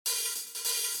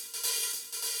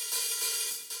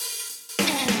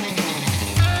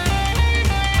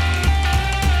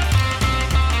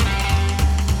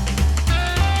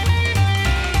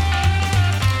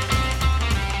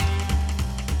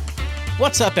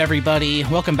What's up, everybody?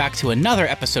 Welcome back to another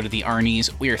episode of the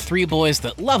Arnies. We are three boys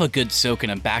that love a good soak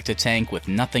in a back-to-tank with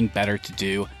nothing better to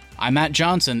do. I'm Matt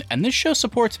Johnson, and this show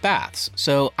supports baths,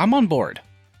 so I'm on board.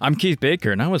 I'm Keith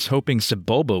Baker, and I was hoping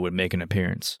Boba would make an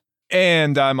appearance.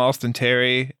 And I'm Austin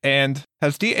Terry, and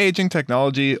has de-aging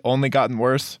technology only gotten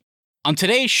worse? On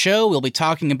today's show, we'll be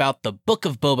talking about the Book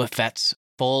of Boba Fett's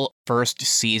full first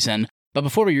season. But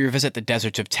before we revisit the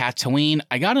deserts of Tatooine,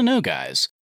 I gotta know, guys,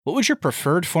 what would your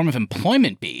preferred form of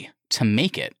employment be to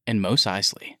make it in Mos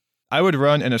Eisley? I would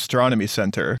run an astronomy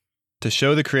center to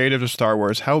show the creators of Star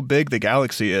Wars how big the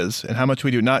galaxy is and how much we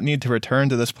do not need to return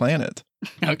to this planet.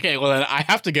 Okay, well, then I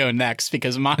have to go next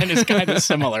because mine is kind of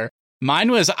similar. Mine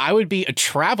was I would be a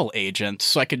travel agent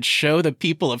so I could show the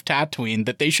people of Tatooine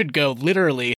that they should go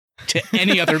literally to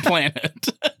any other planet.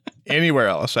 Anywhere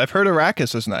else. I've heard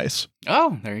Arrakis is nice.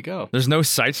 Oh, there you go. There's no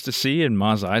sights to see in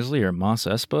Mos Eisley or Mos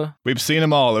Espa? We've seen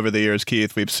them all over the years,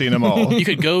 Keith. We've seen them all. You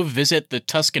could go visit the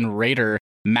Tusken Raider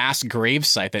mass grave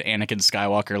site that Anakin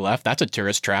Skywalker left. That's a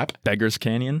tourist trap. Beggars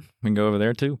Canyon. We can go over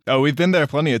there, too. Oh, we've been there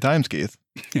plenty of times, Keith.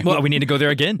 Well, we need to go there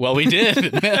again. Well, we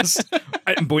did. Yes.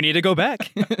 But we need to go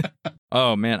back.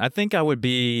 Oh, man. I think I would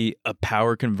be a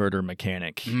power converter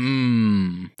mechanic.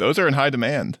 Those are in high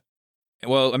demand.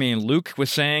 Well, I mean, Luke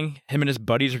was saying him and his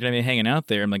buddies are going to be hanging out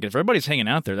there. I'm like, if everybody's hanging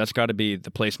out there, that's got to be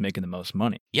the place making the most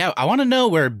money. Yeah, I want to know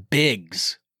where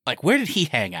Biggs, where did he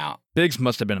hang out? Biggs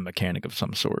must have been a mechanic of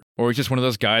some sort. Or he's just one of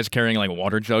those guys carrying,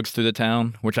 water jugs through the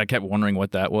town, which I kept wondering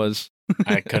what that was.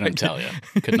 I couldn't tell you.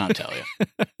 Could not tell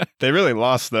you. They really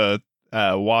lost the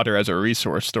water as a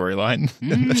resource storyline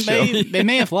in the show. They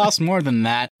may have lost more than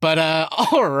that. But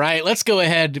all right, let's go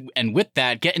ahead and with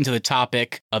that, get into the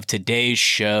topic of today's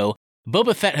show.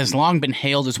 Boba Fett has long been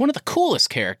hailed as one of the coolest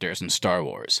characters in Star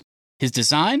Wars. His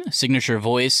design, signature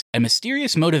voice, and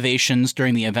mysterious motivations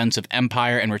during the events of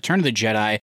Empire and Return of the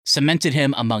Jedi cemented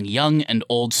him among young and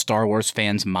old Star Wars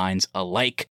fans' minds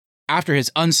alike. After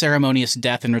his unceremonious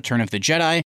death in Return of the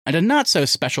Jedi, and a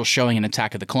not-so-special showing in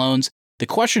Attack of the Clones, the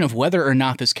question of whether or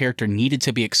not this character needed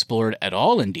to be explored at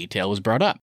all in detail was brought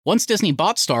up. Once Disney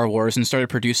bought Star Wars and started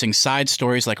producing side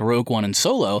stories like Rogue One and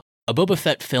Solo, a Boba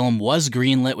Fett film was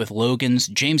greenlit with Logan's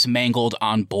James Mangold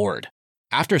on board.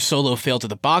 After Solo failed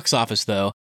at the box office,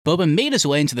 though, Boba made his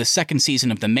way into the second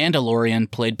season of The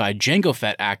Mandalorian, played by Jango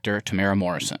Fett actor Tamara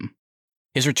Morrison.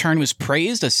 His return was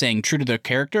praised as staying true to the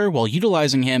character while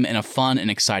utilizing him in a fun and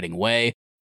exciting way,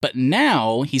 but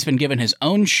now he's been given his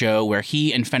own show where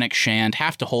he and Fennec Shand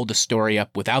have to hold the story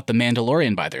up without the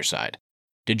Mandalorian by their side.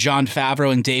 Did Jon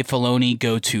Favreau and Dave Filoni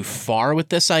go too far with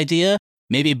this idea?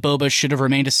 Maybe Boba should have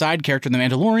remained a side character in The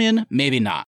Mandalorian, maybe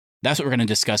not. That's what we're going to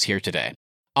discuss here today.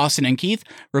 Austin and Keith,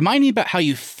 remind me about how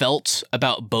you felt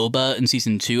about Boba in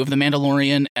Season 2 of The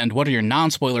Mandalorian, and what are your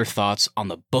non-spoiler thoughts on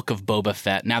the Book of Boba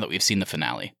Fett now that we've seen the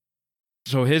finale?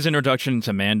 So his introduction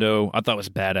to Mando, I thought was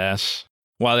badass.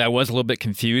 While I was a little bit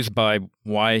confused by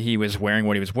why he was wearing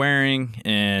what he was wearing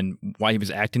and why he was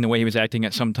acting the way he was acting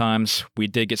at some times, we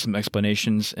did get some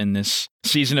explanations in this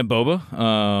season of Boba.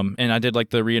 And I did like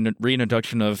the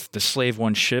reintroduction of the Slave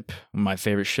One ship, my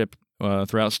favorite ship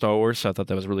throughout Star Wars. So I thought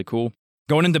that was really cool.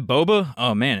 Going into Boba,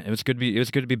 oh man, it was good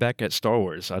to be back at Star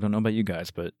Wars. I don't know about you guys,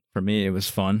 but for me, it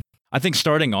was fun. I think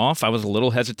starting off, I was a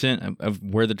little hesitant of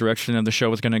where the direction of the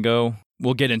show was going to go.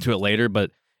 We'll get into it later,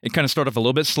 but it kind of started off a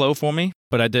little bit slow for me,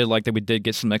 but I did like that we did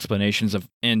get some explanations of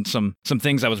and some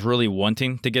things I was really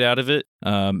wanting to get out of it.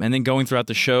 And then going throughout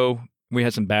the show, we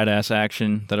had some badass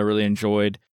action that I really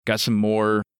enjoyed. Got some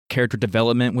more character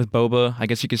development with Boba, I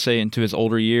guess you could say, into his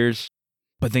older years.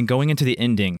 But then going into the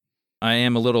ending, I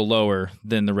am a little lower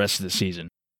than the rest of the season.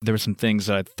 There were some things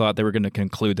that I thought they were going to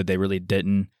conclude that they really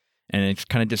didn't, and it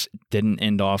kind of just didn't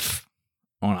end off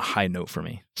on a high note for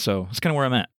me. So that's kind of where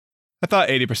I'm at. I thought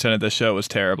 80% of this show was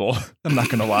terrible. I'm not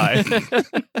going to lie.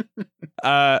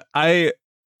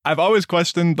 I've always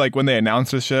questioned, when they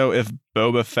announced the show, if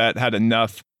Boba Fett had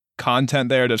enough content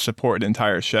there to support an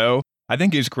entire show. I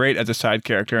think he's great as a side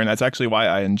character, and that's actually why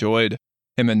I enjoyed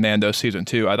him in Mando Season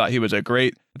 2. I thought he was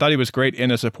great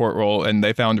in a support role, and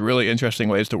they found really interesting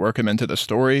ways to work him into the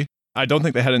story. I don't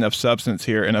think they had enough substance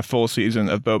here in a full season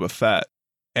of Boba Fett.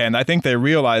 And I think they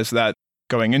realized that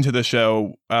going into the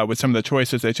show with some of the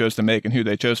choices they chose to make and who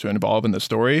they chose to involve in the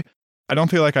story. I don't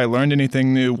feel like I learned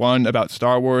anything new, one, about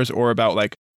Star Wars or about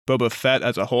Boba Fett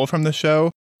as a whole from the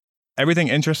show. Everything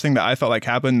interesting that I felt like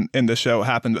happened in the show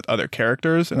happened with other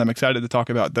characters, and I'm excited to talk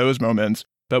about those moments.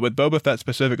 But with Boba Fett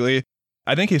specifically,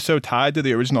 I think he's so tied to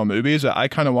the original movies that I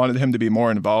kind of wanted him to be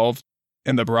more involved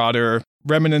in the broader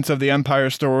remnants of the Empire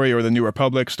story or the New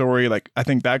Republic story. I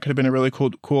think that could have been a really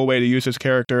cool way to use his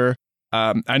character.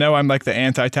 I know I'm like the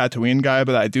anti-Tatooine guy,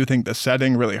 but I do think the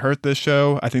setting really hurt this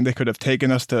show. I think they could have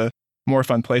taken us to more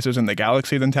fun places in the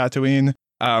galaxy than Tatooine.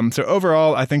 So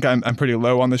overall, I think I'm pretty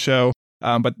low on the show,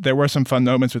 but there were some fun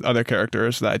moments with other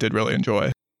characters that I did really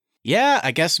enjoy. Yeah,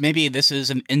 I guess maybe this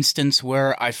is an instance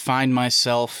where I find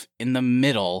myself in the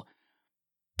middle,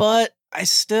 but I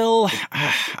still,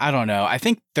 I don't know. I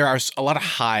think there are a lot of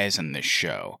highs in this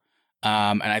show,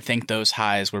 and I think those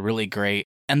highs were really great.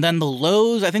 And then the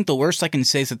lows, I think the worst I can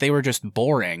say is that they were just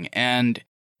boring. And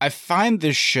I find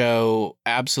this show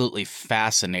absolutely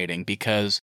fascinating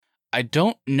because I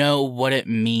don't know what it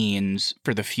means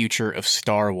for the future of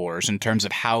Star Wars in terms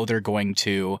of how they're going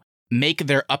to make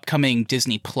their upcoming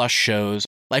Disney Plus shows.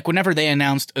 Like whenever they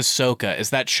announced Ahsoka, is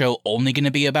that show only going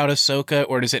to be about Ahsoka,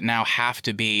 or does it now have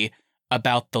to be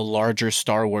about the larger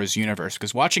Star Wars universe?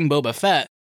 Because watching Boba Fett,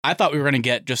 I thought we were going to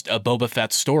get just a Boba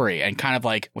Fett story, and kind of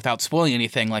like, without spoiling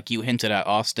anything, like you hinted at,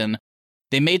 Austin,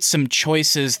 they made some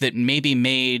choices that maybe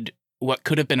made what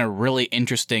could have been a really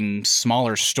interesting,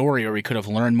 smaller story where we could have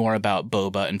learned more about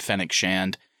Boba and Fennec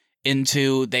Shand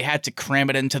into, they had to cram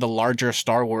it into the larger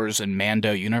Star Wars and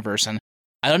Mando universe, and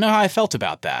I don't know how I felt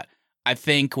about that. I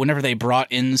think whenever they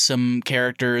brought in some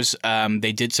characters,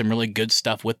 they did some really good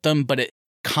stuff with them, but it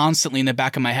constantly in the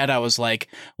back of my head, I was like,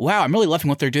 wow, I'm really loving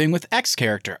what they're doing with X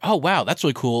character. Oh, wow, that's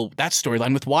really cool. That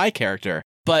storyline with Y character.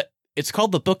 But it's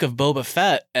called the Book of Boba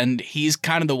Fett, and he's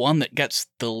kind of the one that gets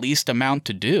the least amount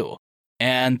to do.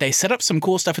 And they set up some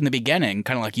cool stuff in the beginning,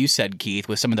 kind of like you said, Keith,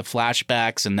 with some of the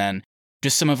flashbacks and then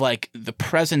just some of like the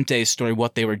present day story,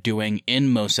 what they were doing in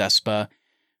Mos Espa.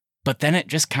 But then it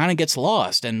just kind of gets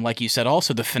lost. And like you said,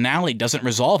 also the finale doesn't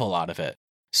resolve a lot of it.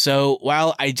 So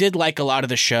while I did like a lot of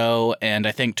the show, and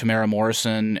I think Tamara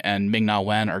Morrison and Ming-Na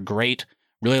Wen are great,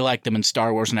 really like them in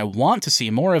Star Wars, and I want to see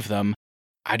more of them,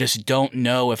 I just don't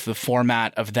know if the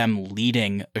format of them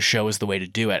leading a show is the way to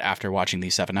do it after watching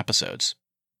these 7 episodes.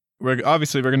 We're going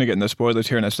to get into spoilers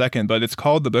here in a second, but it's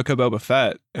called The Book of Boba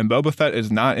Fett, and Boba Fett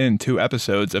is not in 2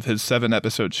 episodes of his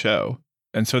 7-episode show.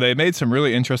 And so they made some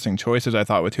really interesting choices, I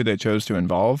thought, with who they chose to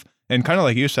involve. And kind of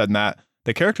like you said, Matt,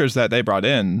 the characters that they brought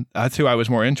in, that's who I was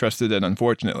more interested in,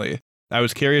 unfortunately. I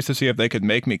was curious to see if they could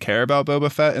make me care about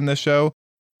Boba Fett in this show.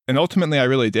 And ultimately, I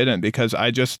really didn't, because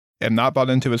I just am not bought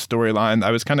into his storyline.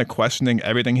 I was kind of questioning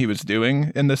everything he was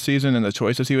doing in this season and the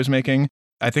choices he was making.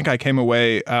 I think I came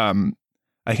away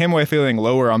feeling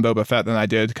lower on Boba Fett than I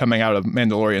did coming out of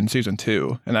Mandalorian Season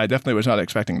 2. And I definitely was not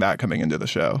expecting that coming into the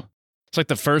show. It's like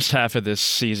the first half of this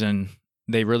season,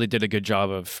 they really did a good job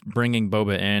of bringing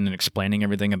Boba in and explaining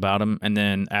everything about him. And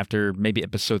then after maybe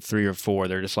episode 3 or 4,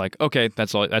 they're just like, okay,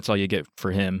 that's all you get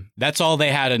for him. That's all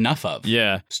they had enough of.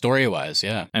 Yeah. Story-wise,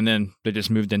 yeah. And then they just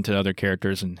moved into other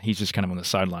characters, and he's just kind of on the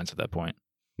sidelines at that point.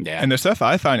 Yeah. And the stuff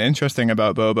I find interesting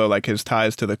about Boba, like his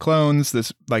ties to the clones,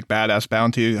 this like badass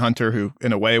bounty hunter who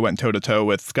in a way went toe-to-toe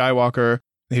with Skywalker.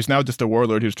 He's now just a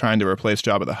warlord who's trying to replace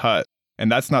Jabba the Hutt.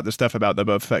 And that's not the stuff about the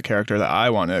Boba Fett character that I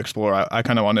want to explore. I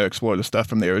kind of want to explore the stuff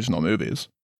from the original movies.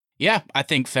 Yeah, I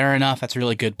think fair enough. That's a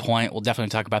really good point. We'll definitely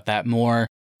talk about that more.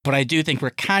 But I do think we're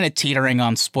kind of teetering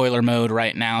on spoiler mode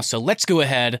right now. So let's go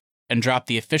ahead and drop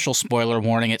the official spoiler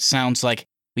warning. It sounds like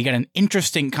we got an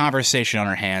interesting conversation on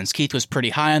our hands. Keith was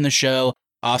pretty high on the show.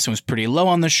 Austin was pretty low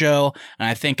on the show. And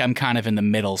I think I'm kind of in the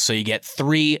middle. So you get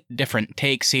 3 different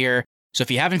takes here. So if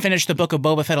you haven't finished the Book of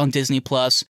Boba Fett on Disney+,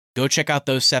 go check out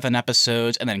those 7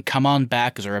 episodes and then come on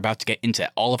back because we're about to get into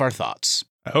all of our thoughts.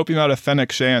 I hope you're not a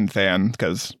Fennec Shand fan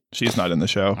because she's not in the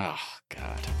show. Oh,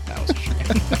 God. That was a shame.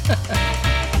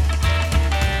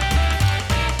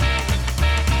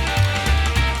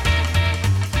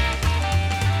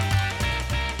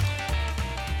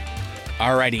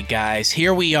 Alrighty, guys.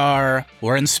 Here we are.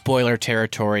 We're in spoiler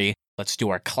territory. Let's do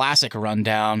our classic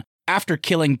rundown. After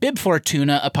killing Bib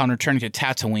Fortuna upon returning to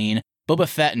Tatooine, Boba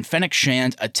Fett and Fennec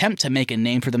Shand attempt to make a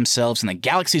name for themselves in the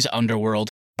galaxy's underworld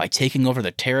by taking over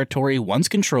the territory once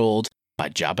controlled by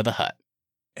Jabba the Hutt.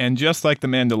 And just like The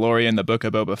Mandalorian, the Book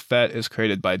of Boba Fett is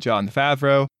created by Jon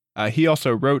Favreau. He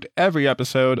also wrote every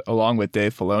episode along with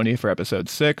Dave Filoni for episode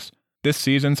 6. This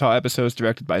season saw episodes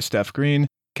directed by Steph Green,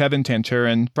 Kevin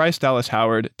Tanchurin, Bryce Dallas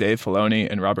Howard, Dave Filoni,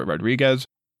 and Robert Rodriguez.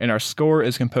 And our score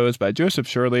is composed by Joseph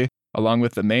Shirley, along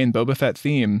with the main Boba Fett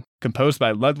theme, composed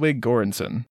by Ludwig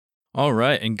Göransson. All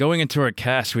right, and going into our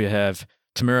cast, we have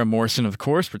Tamara Morrison, of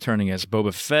course, returning as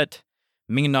Boba Fett,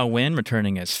 Ming-Na Wen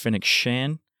returning as Fennec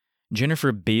Shand,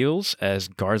 Jennifer Beals as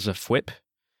Garza Fwip,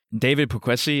 David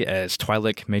Pugliese as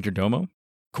Twi'lek Majordomo,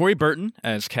 Corey Burton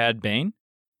as Cad Bane,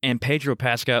 and Pedro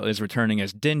Pascal is returning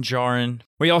as Din Djarin.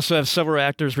 We also have several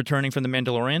actors returning from The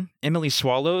Mandalorian, Emily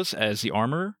Swallows as the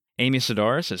Armorer, Amy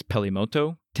Sedaris as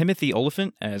Pelimoto, Timothy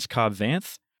Oliphant as Cobb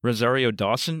Vanth, Rosario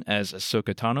Dawson as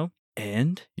Ahsoka Tano,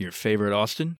 and your favorite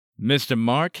Austin, Mr.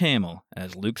 Mark Hamill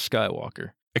as Luke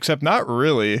Skywalker. Except not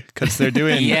really, because they're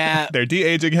doing they're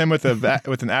de-aging him with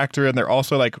an actor, and they're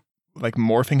also like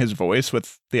morphing his voice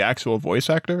with the actual voice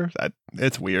actor.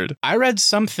 It's weird. I read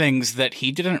some things that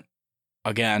he didn't.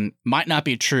 Again, might not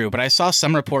be true, but I saw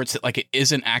some reports that like it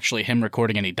isn't actually him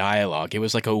recording any dialogue. It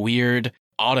was like a weird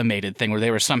automated thing where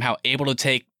they were somehow able to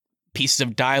take pieces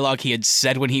of dialogue he had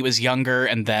said when he was younger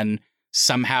and then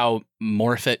somehow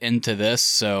morph it into this.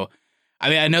 So, I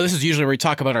mean, I know this is usually where we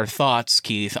talk about our thoughts,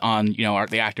 Keith, on,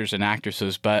 the actors and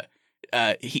actresses, but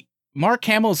Mark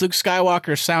Hamill's Luke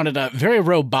Skywalker sounded very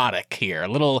robotic here, a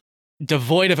little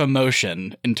devoid of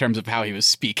emotion in terms of how he was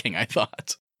speaking, I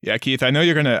thought. Yeah, Keith, I know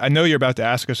you're about to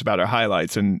ask us about our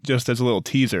highlights, and just as a little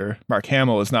teaser, Mark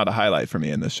Hamill is not a highlight for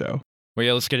me in this show. Well,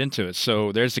 yeah, let's get into it.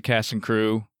 So there's the cast and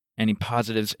crew. Any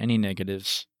positives, any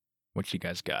negatives? What you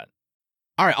guys got?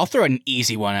 All right, I'll throw an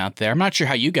easy one out there. I'm not sure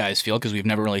how you guys feel because we've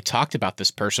never really talked about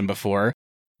this person before.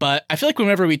 But I feel like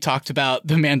whenever we talked about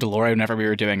The Mandalorian, whenever we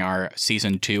were doing our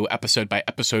season 2 episode by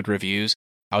episode reviews,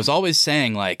 I was always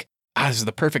saying like, this is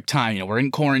the perfect time. We're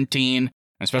in quarantine,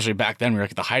 especially back then. We were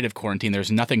like at the height of quarantine.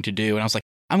 There's nothing to do. And I was like,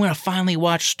 I'm going to finally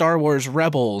watch Star Wars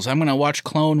Rebels. I'm going to watch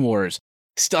Clone Wars.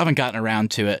 Still haven't gotten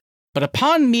around to it. But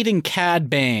upon meeting Cad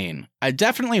Bane, I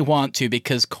definitely want to,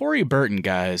 because Corey Burton,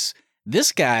 guys,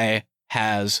 this guy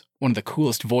has one of the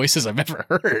coolest voices I've ever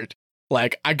heard.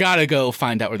 Like, I gotta go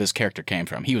find out where this character came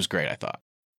from. He was great, I thought.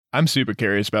 I'm super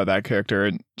curious about that character,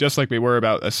 and just like we were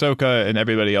about Ahsoka and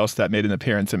everybody else that made an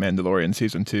appearance in Mandalorian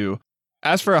Season 2.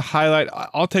 As for a highlight,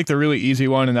 I'll take the really easy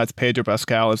one, and that's Pedro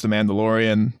Pascal as the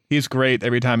Mandalorian. He's great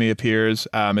every time he appears.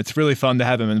 It's really fun to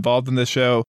have him involved in this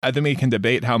show. I think we can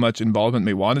debate how much involvement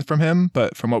we wanted from him,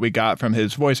 but from what we got from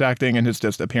his voice acting and his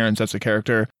just appearance as a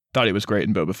character, thought he was great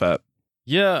in Boba Fett.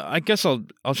 Yeah, I guess I'll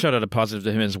shout out a positive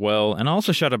to him as well, and I'll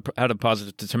also shout out a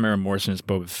positive to Tamara Morrison as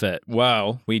Boba Fett.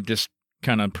 Wow, we just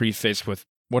kind of prefaced with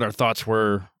what our thoughts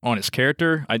were on his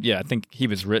character. I think he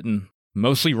was written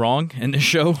mostly wrong in this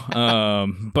show,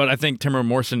 but I think Tamara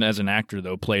Morrison as an actor,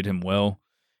 though, played him well,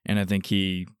 and I think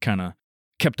he kind of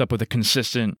kept up with the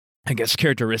consistent, I guess,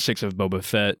 characteristics of Boba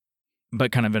Fett,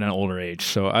 but kind of in an older age,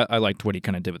 so I liked what he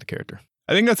kind of did with the character.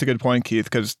 I think that's a good point, Keith,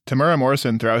 because Tamara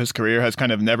Morrison throughout his career has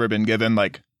kind of never been given,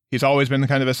 he's always been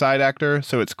kind of a side actor,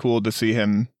 so it's cool to see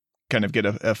him kind of get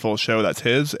a full show that's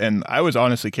his, and I was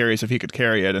honestly curious if he could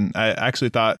carry it, and I actually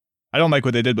thought, I don't like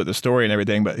what they did with the story and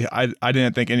everything, but I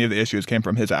didn't think any of the issues came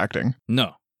from his acting.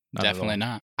 No. Definitely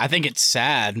not. I think it's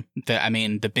sad that,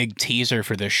 the big teaser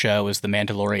for this show is the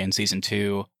Mandalorian Season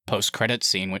 2 post-credits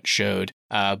scene, which showed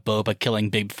Boba killing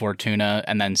Bib Fortuna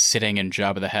and then sitting in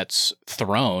Jabba the Hutt's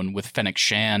throne with Fennec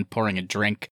Shand pouring a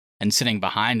drink and sitting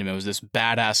behind him. It was this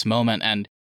badass moment, and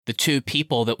the two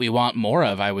people that we want more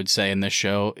of, I would say, in this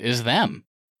show is them.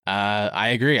 I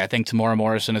agree. I think Tamara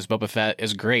Morrison as Boba Fett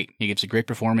is great. He gives a great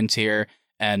performance here,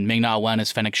 and Ming-Na Wen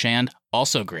as Fennec Shand,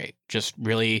 also great. Just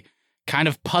really kind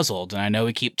of puzzled, and I know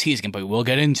we keep teasing it, but we'll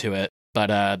get into it.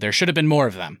 But there should have been more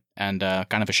of them, and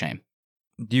kind of a shame.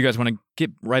 Do you guys want to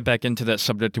get right back into that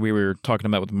subject we were talking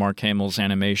about with Mark Hamill's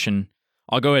animation?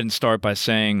 I'll go ahead and start by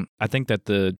saying I think that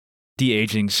the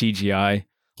de-aging CGI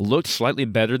looked slightly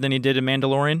better than he did in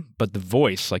Mandalorian, but the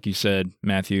voice, like you said,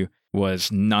 Matthew,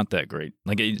 was not that great.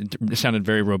 Like, it sounded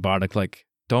very robotic, like,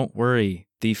 don't worry,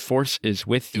 the Force is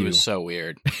with you. It was so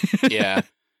weird. Yeah.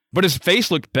 But his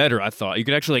face looked better, I thought. You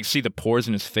could actually see the pores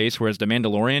in his face, whereas the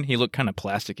Mandalorian, he looked kind of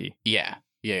plasticky. Yeah.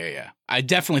 I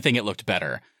definitely think it looked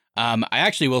better. I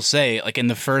actually will say, in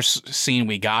the first scene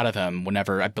we got of him,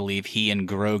 whenever I believe he and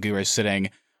Grogu are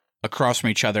sitting across from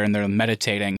each other and they're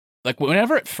meditating,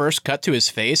 whenever it first cut to his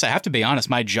face, I have to be honest,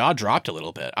 my jaw dropped a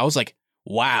little bit. I was like,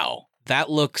 wow,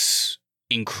 that looks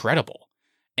incredible.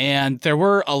 And there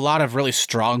were a lot of really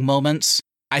strong moments.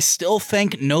 I still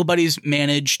think nobody's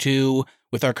managed to,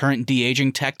 with our current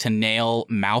de-aging tech, to nail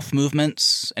mouth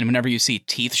movements. And whenever you see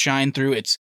teeth shine through,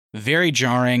 it's very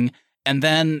jarring. And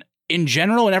then in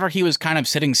general, whenever he was kind of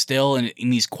sitting still and in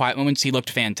these quiet moments, he looked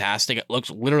fantastic. It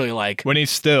looked literally like... When he's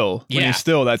still,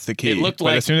 that's the key. It looked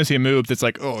but as soon as he moved, it's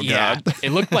like, oh, God.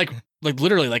 It looked like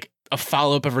literally like a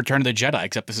follow-up of Return of the Jedi,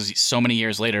 except this is so many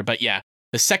years later. But yeah,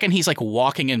 the second he's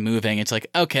walking and moving, it's like,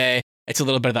 okay, it's a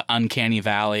little bit of the uncanny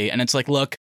valley. And it's like,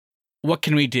 look, what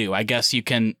can we do? I guess you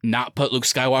can not put Luke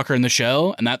Skywalker in the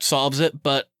show, and that solves it.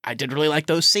 But I did really like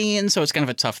those scenes, so it's kind of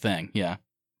a tough thing. Yeah.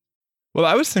 Well,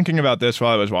 I was thinking about this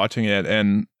while I was watching it,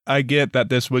 and I get that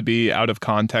this would be out of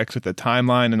context with the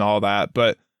timeline and all that,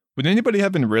 but Would anybody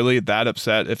have been really that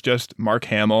upset if just Mark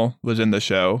Hamill was in the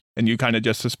show and you kind of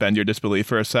just suspend your disbelief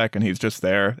for a sec and he's just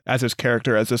there as his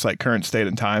character, as this like current state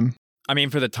and time? I mean,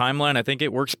 for the timeline, I think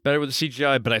it works better with the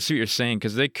CGI, but I see what you're saying,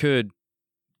 because they could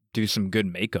do some good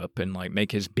makeup and like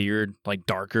make his beard like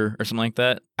darker or something like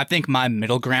that. I think my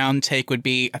middle ground take would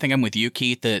be, I think I'm with you,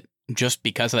 Keith, that just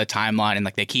because of the timeline and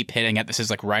like they keep hitting it, this is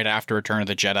like right after Return of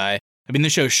the Jedi. I mean, the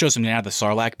show shows him out of the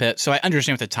Sarlacc pit, so I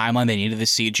understand with the timeline they needed the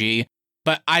CG,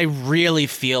 but I really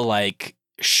feel like,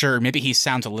 sure, maybe he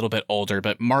sounds a little bit older,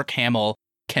 but Mark Hamill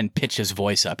can pitch his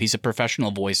voice up. He's a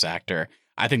professional voice actor.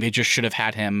 I think they just should have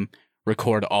had him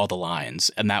record all the lines,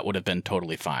 and that would have been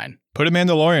totally fine. Put a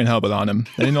Mandalorian helmet on him.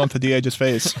 They didn't want to de-age his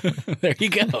face. There you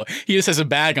go. He just has a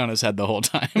bag on his head the whole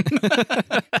time.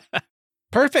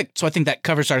 Perfect. So I think that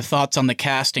covers our thoughts on the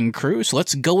cast and crew. So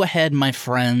let's go ahead, my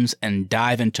friends, and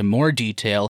dive into more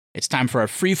detail. It's time for a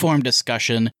freeform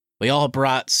discussion. We all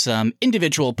brought some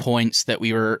individual points that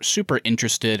we were super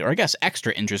interested, or I guess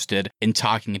extra interested, in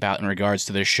talking about in regards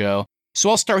to this show.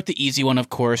 So I'll start with the easy one, of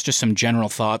course, just some general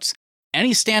thoughts.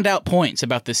 Any standout points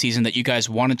about the season that you guys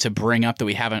wanted to bring up that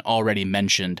we haven't already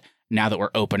mentioned now that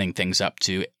we're opening things up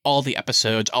to all the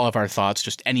episodes, all of our thoughts,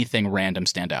 just anything random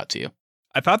stand out to you?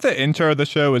 I thought the intro of the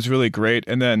show was really great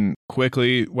and then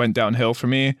quickly went downhill for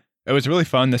me. It was really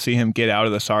fun to see him get out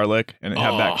of the Sarlacc and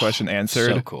have that question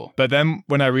answered. So cool. But then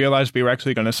when I realized we were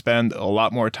actually going to spend a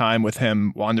lot more time with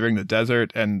him wandering the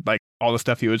desert and like all the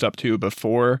stuff he was up to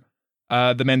before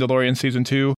The Mandalorian Season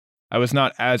 2, I was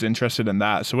not as interested in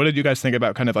that. So what did you guys think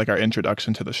about kind of like our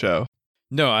introduction to the show?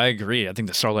 No, I agree. I think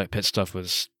the Sarlacc pit stuff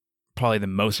was probably the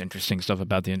most interesting stuff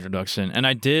about the introduction. And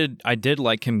I did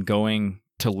like him going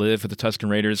to live with the Tusken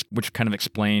Raiders, which kind of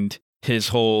explained his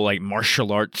whole like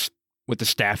martial arts with the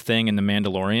staff thing in The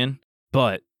Mandalorian.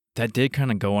 But that did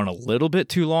kind of go on a little bit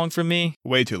too long for me.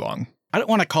 Way too long. I don't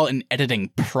want to call it an editing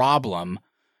problem,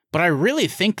 but I really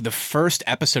think the first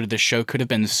episode of the show could have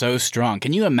been so strong.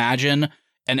 Can you imagine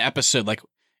an episode like,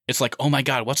 it's like, oh my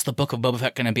God, what's the Book of Boba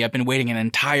Fett going to be? I've been waiting an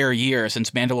entire year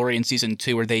since Mandalorian Season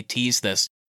 2 where they tease this.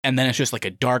 And then it's just like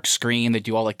a dark screen. They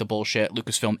do all like the bullshit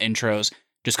Lucasfilm intros,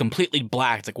 just completely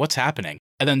black. It's like, what's happening?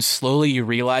 And then slowly you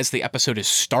realize the episode is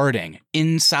starting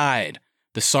inside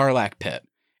the Sarlacc pit.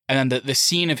 And then the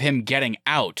scene of him getting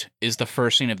out is the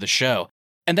first scene of the show.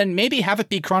 And then maybe have it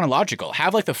be chronological.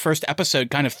 Have like the first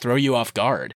episode kind of throw you off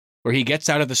guard, where he gets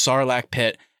out of the Sarlacc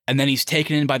pit and then he's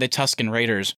taken in by the Tusken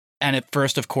Raiders. And at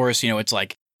first, of course, it's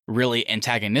like really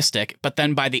antagonistic. But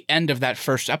then by the end of that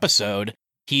first episode,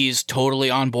 he's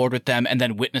totally on board with them and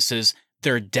then witnesses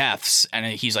their deaths. And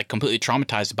he's like completely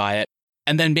traumatized by it.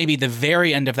 And then maybe the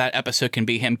very end of that episode can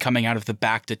be him coming out of the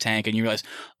Bacta tank and you realize,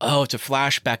 oh, it's a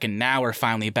flashback and now we're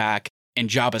finally back in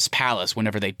Jabba's palace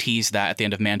whenever they tease that at the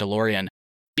end of Mandalorian.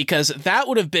 Because that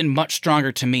would have been much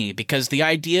stronger to me, because the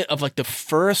idea of like the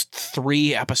first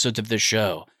 3 episodes of the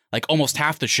show, like almost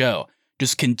half the show,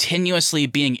 just continuously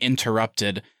being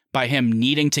interrupted by him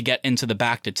needing to get into the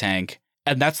Bacta tank.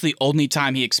 And that's the only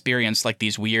time he experienced like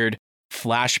these weird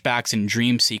flashbacks and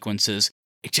dream sequences.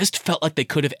 It just felt like they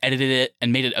could have edited it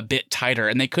and made it a bit tighter,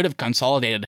 and they could have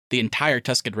consolidated the entire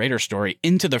Tusken Raider story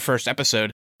into the first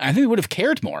episode. I think we would have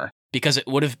cared more, because it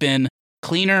would have been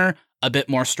cleaner, a bit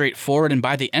more straightforward, and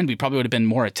by the end, we probably would have been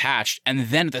more attached. And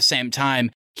then at the same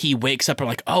time, he wakes up and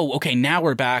like, oh, okay, now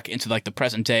we're back into like the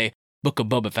present day Book of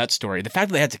Boba Fett story. The fact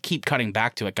that they had to keep cutting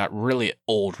back to it got really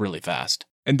old really fast.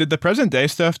 And did the present day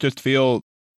stuff just feel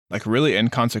like really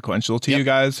inconsequential to you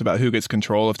guys about who gets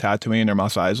control of Tatooine or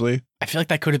Mos Eisley? I feel like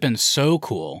that could have been so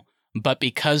cool, but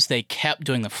because they kept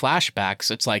doing the flashbacks,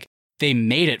 it's like they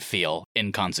made it feel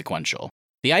inconsequential.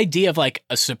 The idea of like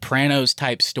a Sopranos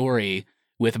type story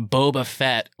with Boba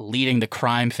Fett leading the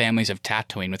crime families of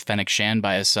Tatooine with Fennec Shand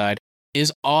by his side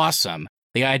is awesome.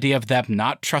 The idea of them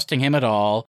not trusting him at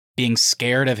all, being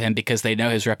scared of him because they know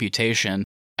his reputation,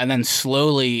 and then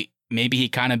slowly maybe he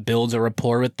kind of builds a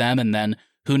rapport with them, and then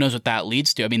who knows what that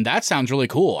leads to. I mean, that sounds really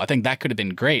cool. I think that could have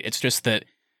been great. It's just that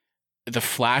the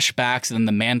flashbacks and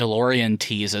the Mandalorian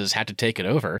teases had to take it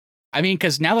over. I mean,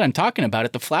 because now that I'm talking about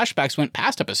it, the flashbacks went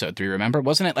past episode 3, remember?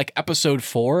 Wasn't it like episode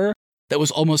 4 that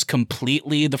was almost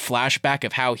completely the flashback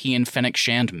of how he and Fennec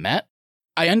Shand met?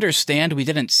 I understand we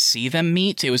didn't see them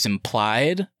meet. It was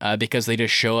implied because they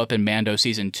just show up in Mando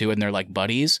Season 2 and they're like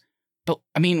buddies. But,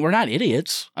 I mean, we're not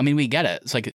idiots. I mean, we get it.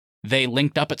 It's like they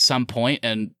linked up at some point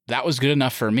and that was good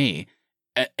enough for me.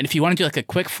 And if you want to do like a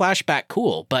quick flashback,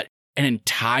 cool. But an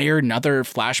entire another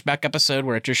flashback episode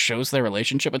where it just shows their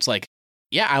relationship, it's like,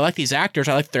 yeah, I like these actors.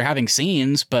 I like that they're having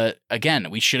scenes. But again,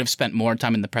 we should have spent more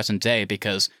time in the present day,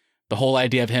 because the whole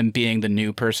idea of him being the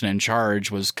new person in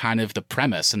charge was kind of the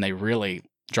premise, and they really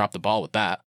dropped the ball with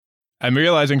that. I'm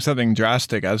realizing something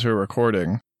drastic as we're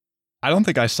recording. I don't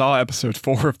think I saw episode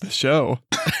 4 of the show.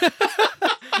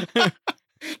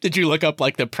 Did you look up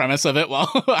like the premise of it while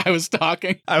I was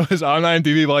talking? I was on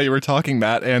IMDb while you were talking,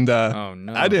 Matt, and Oh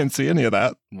no. I didn't see any of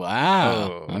that.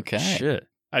 Wow. Oh, Okay. shit.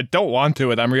 I don't want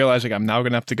to, and I'm realizing I'm now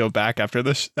going to have to go back after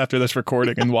this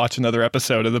recording and watch another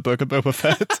episode of the Book of Boba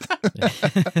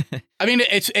Fett. I mean,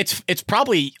 it's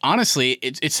probably, honestly,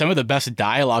 it's some of the best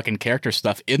dialogue and character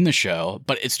stuff in the show,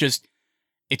 but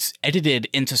it's edited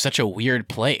into such a weird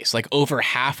place. Like over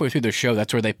halfway through the show,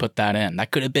 that's where they put that in.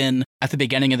 That could have been at the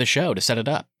beginning of the show to set it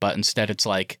up, but instead it's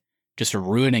like just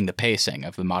ruining the pacing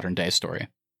of the modern day story.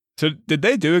 So did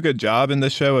they do a good job in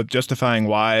this show of justifying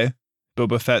why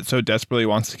Boba Fett so desperately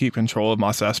wants to keep control of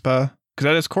Mos Espa? Because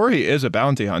at his core, he is a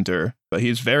bounty hunter, but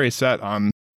he's very set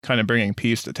on kind of bringing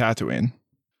peace to Tatooine.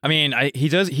 I mean, he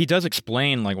does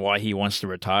explain like why he wants to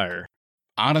retire.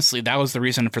 Honestly, that was the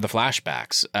reason for the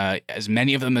flashbacks. As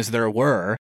many of them as there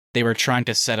were, they were trying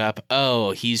to set up,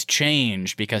 oh, he's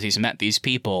changed because he's met these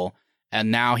people,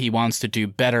 and now he wants to do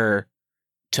better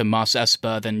to Mos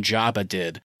Espa than Jabba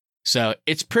did. So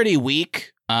it's pretty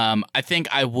weak. I think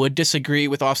I would disagree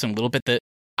with Austin a little bit that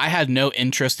I had no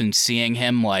interest in seeing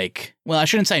him like, well, I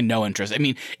shouldn't say no interest. I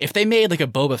mean, if they made like a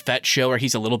Boba Fett show where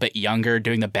he's a little bit younger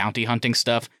doing the bounty hunting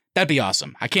stuff, that'd be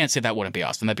awesome. I can't say that wouldn't be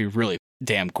awesome. That'd be really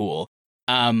damn cool.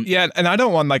 Yeah, and I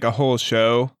don't want like a whole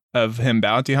show of him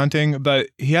bounty hunting, but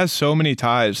he has so many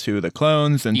ties to the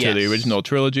clones and to the original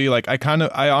trilogy. Like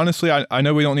I honestly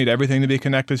know we don't need everything to be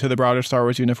connected to the broader Star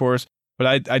Wars universe,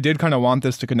 but I did kind of want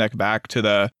this to connect back to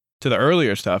the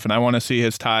earlier stuff, and I want to see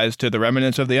his ties to the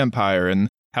remnants of the Empire and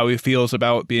how he feels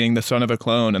about being the son of a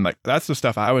clone, and like that's the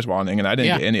stuff I was wanting, and I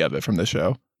didn't get any of it from the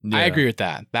show. Yeah. I agree with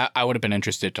that. That I would have been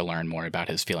interested to learn more about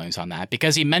his feelings on that,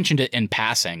 because he mentioned it in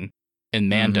passing in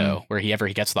Mando, where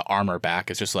he gets the armor back.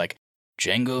 It's just like,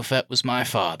 Jango Fett was my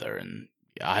father, and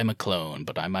I'm a clone,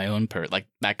 but I'm my own like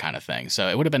that kind of thing. So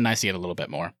it would have been nice to get a little bit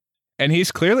more. And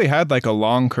he's clearly had like a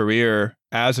long career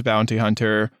as a bounty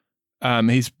hunter.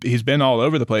 He's been all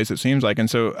over the place, it seems like, and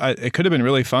so it could have been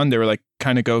really fun to like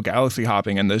kind of go galaxy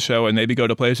hopping in this show and maybe go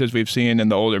to places we've seen in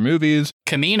the older movies.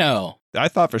 Camino. I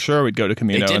thought for sure we'd go to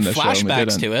Camino in this show. They did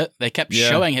flashbacks to it. They kept Yeah.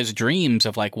 showing his dreams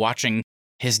of like watching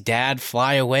his dad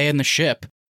fly away in the ship.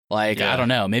 Like, I don't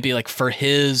know, maybe like for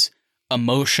his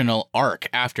emotional arc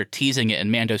after teasing it in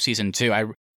Mando Season 2.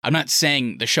 I'm not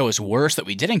saying the show is worse that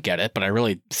we didn't get it, but I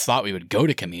really thought we would go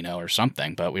to Camino or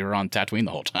something, but we were on Tatooine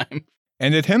the whole time.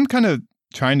 And did him kind of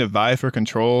trying to vie for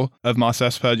control of Mos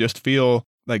Espa just feel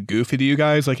like goofy to you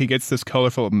guys? Like he gets this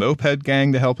colorful moped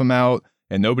gang to help him out,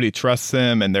 and nobody trusts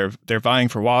him, and they're vying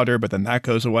for water, but then that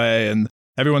goes away, and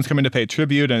everyone's coming to pay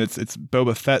tribute, and it's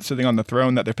Boba Fett sitting on the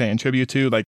throne that they're paying tribute to.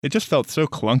 Like it just felt so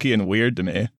clunky and weird to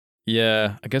me.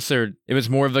 Yeah, I guess it was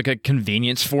more of like a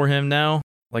convenience for him now.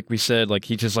 Like we said, like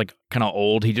he's just like kind of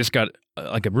old. He just got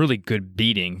like a really good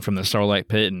beating from the Starlight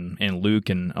Pit and Luke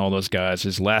and all those guys.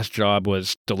 His last job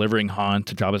was delivering Han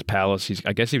to Jabba's palace.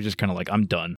 I guess he was just kind of like, I'm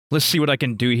done. Let's see what I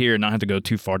can do here and not have to go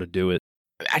too far to do it.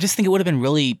 I just think it would have been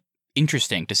really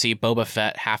interesting to see Boba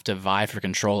Fett have to vie for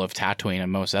control of Tatooine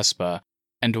and Mos Espa,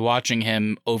 and watching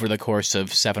him over the course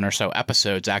of 7 or so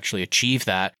episodes actually achieve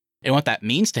that. And what that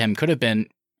means to him could have been,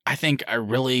 I think, a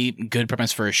really good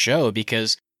premise for a show,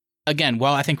 because again,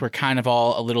 while I think we're kind of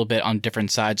all a little bit on different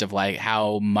sides of like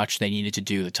how much they needed to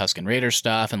do the Tusken Raider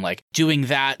stuff and like doing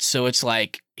that, so it's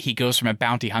like he goes from a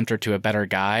bounty hunter to a better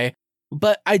guy.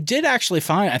 But I did actually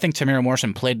find, I think Tamira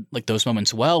Morrison played like those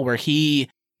moments well, where he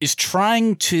is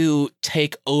trying to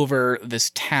take over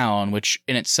this town, which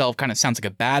in itself kind of sounds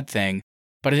like a bad thing.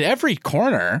 But at every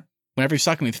corner, whenever he's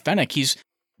talking with Fennec, he's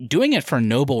doing it for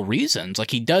noble reasons.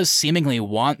 Like he does seemingly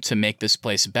want to make this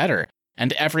place better.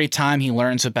 And every time he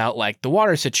learns about like the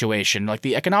water situation, like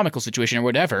the economical situation or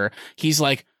whatever, he's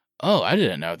like, oh, I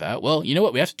didn't know that. Well, you know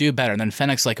what? We have to do better. And then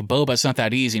Fennec's like, Boba, it's not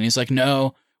that easy. And he's like,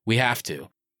 no, we have to.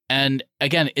 And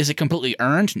again, is it completely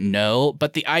earned? No.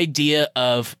 But the idea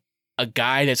of a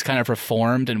guy that's kind of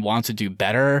reformed and wants to do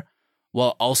better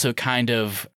while also kind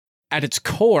of at its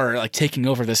core, like taking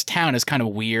over this town is kind of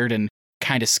weird and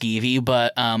kind of skeevy.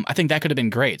 But I think that could have been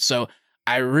great. So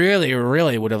I really,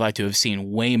 really would have liked to have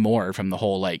seen way more from the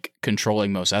whole like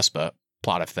controlling Mos Espa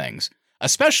plot of things,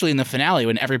 especially in the finale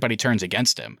when everybody turns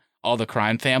against him. All the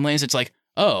crime families, it's like,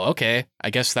 oh, okay,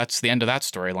 I guess that's the end of that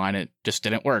storyline. It just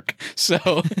didn't work.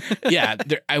 So yeah,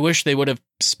 I wish they would have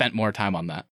spent more time on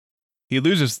that. He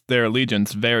loses their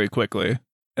allegiance very quickly.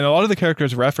 And a lot of the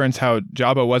characters reference how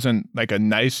Jabba wasn't like a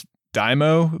nice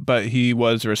daimyo, but he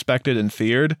was respected and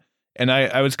feared. And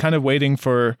I was kind of waiting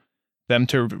for them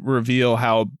to reveal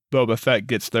how Boba Fett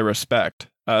gets the respect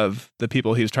of the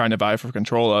people he's trying to vie for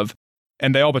control of.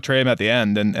 And they all betray him at the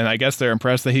end. And I guess they're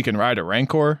impressed that he can ride a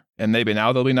Rancor, and maybe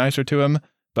now they'll be nicer to him.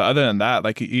 But other than that,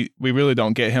 like, we really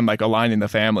don't get him, like, aligning the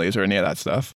families or any of that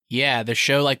stuff. Yeah, the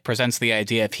show, like, presents the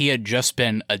idea if he had just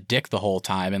been a dick the whole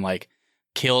time and, like,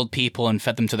 killed people and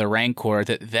fed them to the Rancor,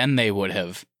 that then they would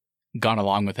have gone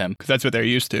along with him. Because that's what they're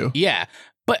used to. Yeah.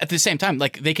 But at the same time,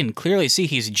 like, they can clearly see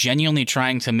he's genuinely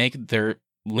trying to make their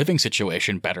living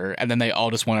situation better, and then they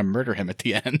all just want to murder him at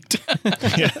the end.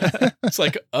 It's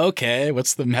like, okay,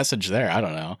 what's the message there? I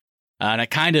don't know. And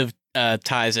it kind of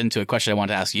ties into a question I want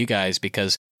to ask you guys,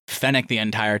 because Fennec the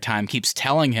entire time keeps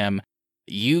telling him,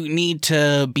 you need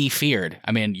to be feared.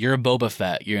 I mean, you're Boba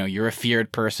Fett. You know, you're a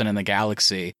feared person in the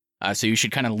galaxy. So you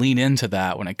should kind of lean into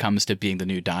that when it comes to being the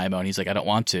new Daimyo. And he's like, I don't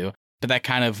want to. But that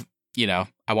kind of, you know,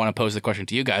 I want to pose the question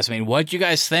to you guys. I mean, what do you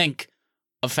guys think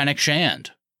of Fennec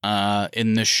Shand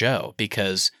in this show?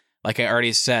 Because, like I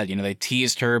already said, you know, they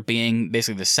teased her being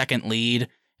basically the second lead,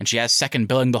 and she has second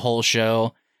billing the whole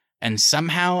show. And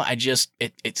somehow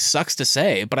it sucks to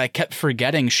say, but I kept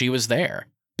forgetting she was there,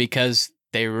 because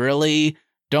they really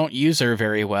don't use her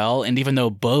very well. And even though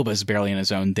Boba's barely in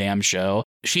his own damn show,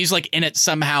 she's like in it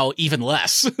somehow even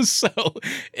less. So,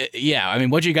 yeah, I mean,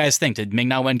 what do you guys think? Did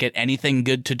Ming-Na Wen get anything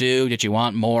good to do? Did you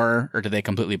want more, or did they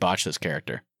completely botch this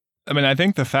character? I mean, I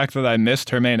think the fact that I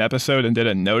missed her main episode and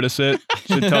didn't notice it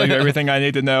should tell you everything I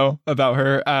need to know about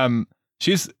her.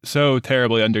 She's so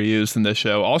terribly underused in this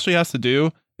show. All she has to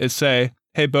do is say,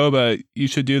 hey, Boba, you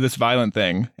should do this violent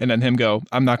thing. And then him go,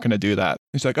 I'm not going to do that.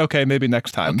 He's like, okay, maybe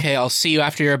next time. Okay, I'll see you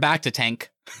after you're back to tank.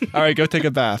 All right, go take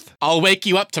a bath. I'll wake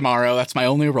you up tomorrow. That's my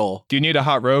only role. Do you need a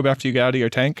hot robe after you get out of your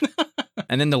tank?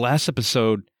 And then the last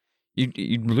episode,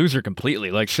 you lose her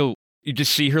completely. Like, you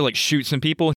just see her, like, shoot some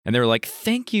people, and they're like,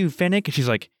 thank you, Fennec. And she's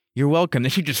like, you're welcome. Then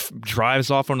she just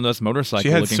drives off one of those motorcycles. She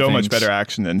had so much better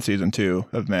action in season 2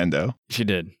 of Mando. She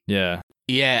did, yeah.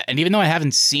 Yeah, and even though I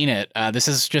haven't seen it, this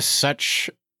is just such...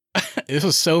 this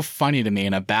was so funny to me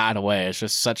in a bad way. It's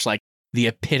just such, like, the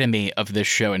epitome of this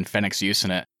show and Fennec's use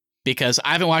in it. Because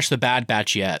I haven't watched The Bad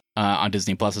Batch yet on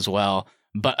Disney Plus as well.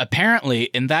 But apparently,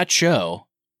 in that show,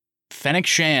 Fennec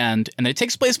Shand, and it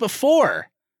takes place before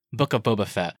Book of Boba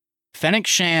Fett, Fennec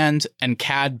Shand and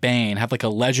Cad Bane have, like, a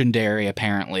legendary,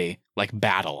 apparently, like,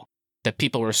 battle that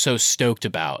people were so stoked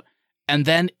about. And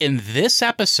then in this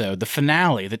episode, the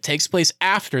finale that takes place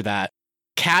after that,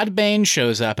 Cad Bane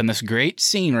shows up in this great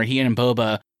scene where he and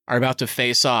Boba are about to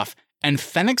face off. And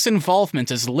Fennec's involvement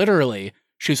is literally,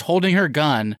 she's holding her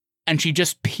gun, and she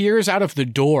just peers out of the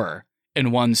door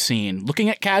in one scene, looking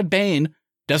at Cad Bane,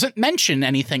 doesn't mention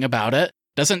anything about it,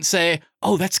 doesn't say,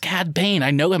 oh, that's Cad Bane,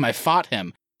 I know him, I fought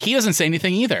him. He doesn't say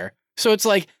anything either. So it's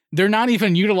like, they're not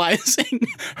even utilizing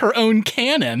her own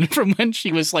canon from when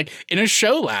she was, like, in a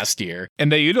show last year.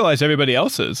 And they utilize everybody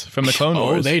else's from the Clone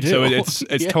Wars. Oh, they do. So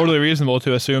it's totally reasonable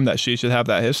to assume that she should have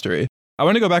that history. I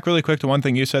want to go back really quick to one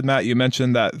thing you said, Matt. You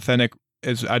mentioned that Fennec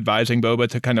is advising Boba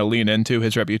to kind of lean into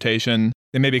his reputation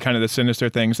and maybe kind of the sinister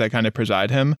things that kind of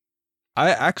preside him.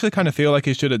 I actually kind of feel like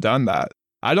he should have done that.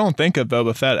 I don't think of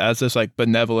Boba Fett as this, like,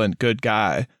 benevolent, good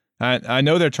guy. I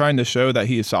know they're trying to show that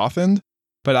he is softened,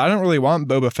 but I don't really want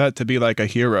Boba Fett to be like a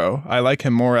hero. I like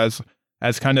him more as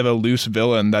kind of a loose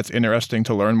villain that's interesting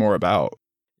to learn more about.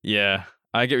 Yeah,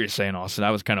 I get what you're saying, Austin.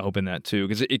 I was kind of hoping that too,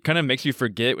 because it kind of makes you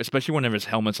forget, especially whenever his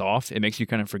helmet's off, it makes you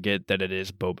kind of forget that it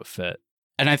is Boba Fett.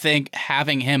 And I think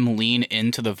having him lean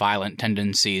into the violent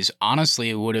tendencies,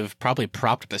 honestly, would have probably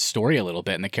propped up the story a little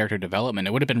bit in the character development.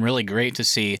 It would have been really great to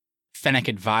see Fennec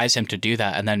advise him to do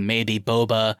that, and then maybe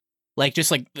Boba, like,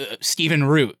 just like Stephen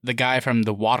Root, the guy from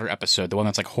the water episode, the one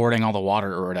that's, like, hoarding all the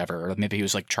water or whatever, or maybe he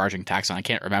was, like, charging tax on, I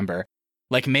can't remember.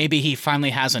 Like, maybe he finally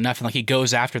has enough, and, like, he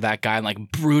goes after that guy and,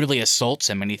 like, brutally assaults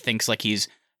him, and he thinks, like, he's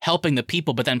helping the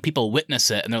people, but then people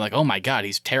witness it, and they're like, oh my god,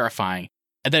 he's terrifying.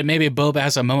 And then maybe Boba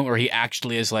has a moment where he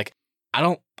actually is like, I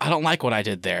don't like what I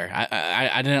did there.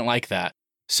 I didn't like that.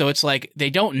 So it's like, they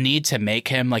don't need to make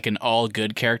him, like, an all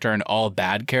good character and all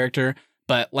bad character.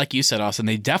 But like you said, Austin,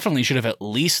 they definitely should have at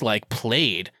least, like,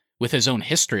 played with his own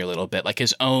history a little bit, like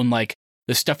his own, like,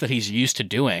 the stuff that he's used to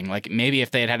doing. Like, maybe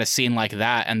if they had a scene like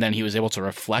that and then he was able to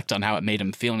reflect on how it made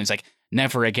him feel, and he's like,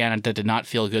 never again, that did not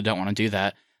feel good, don't want to do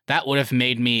that. That would have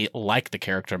made me like the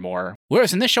character more.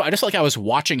 Whereas in this show, I just felt like I was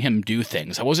watching him do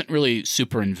things. I wasn't really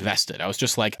super invested. I was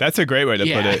just like... That's a great way to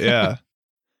put it, yeah.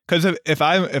 Because if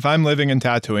I'm living in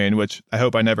Tatooine, which I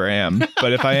hope I never am,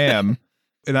 but if I am...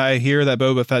 And I hear that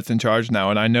Boba Fett's in charge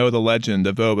now, and I know the legend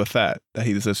of Boba Fett, that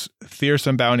he's this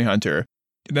fearsome bounty hunter.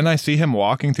 Then I see him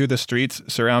walking through the streets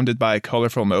surrounded by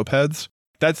colorful mopeds.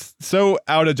 That's so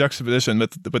out of juxtaposition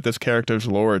with this character's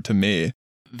lore to me.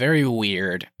 very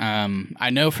weird. I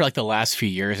know for like the last few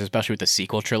years, especially with the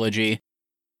sequel trilogy,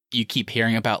 you keep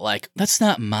hearing about like, that's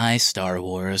not my Star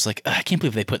Wars. Like, I can't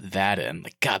believe they put that in.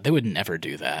 Like, God, they would never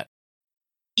do that.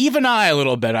 Even I, a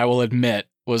little bit, I will admit,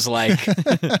 was like,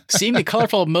 seeing the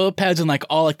colorful mopeds and like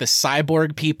all like the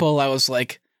cyborg people, I was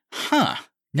like, huh,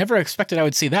 never expected I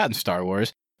would see that in Star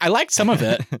Wars. I liked some of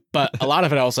it, but a lot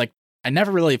of it I was like, I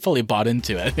never really fully bought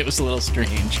into it. It was a little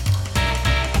strange.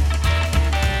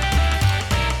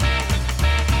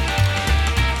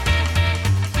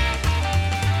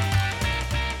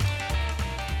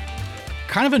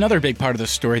 Kind of another big part of the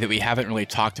story that we haven't really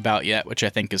talked about yet, which I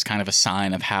think is kind of a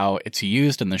sign of how it's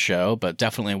used in the show, but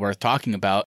definitely worth talking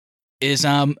about, is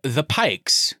the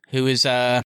Pikes, who is,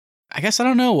 I guess I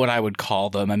don't know what I would call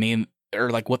them. I mean, or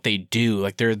like what they do.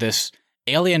 Like they're this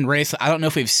alien race I don't know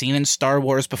if we've seen in Star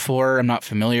Wars before. I'm not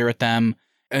familiar with them.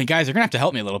 And guys, you're going to have to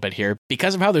help me a little bit here.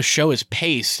 Because of how the show is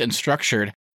paced and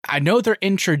structured, I know they're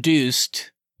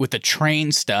introduced with the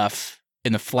train stuff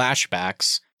in the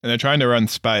flashbacks. And they're trying to run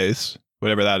spice,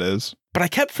 whatever that is. But I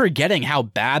kept forgetting how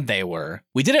bad they were.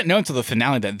 We didn't know until the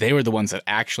finale that they were the ones that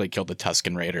actually killed the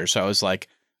Tusken Raiders. So I was like,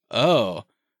 oh.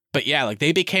 But yeah, like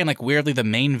they became like weirdly the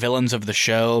main villains of the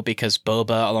show because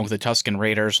Boba, along with the Tusken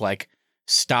Raiders, like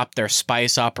stopped their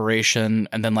spice operation.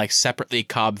 And then like separately,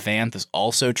 Cobb Vanth is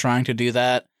also trying to do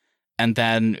that. And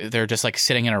then they're just like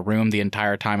sitting in a room the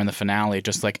entire time in the finale,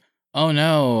 just like, oh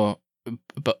no,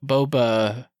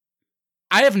 Boba.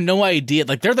 I have no idea.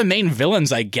 Like they're the main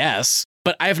villains, I guess.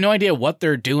 But I have no idea what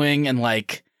they're doing, and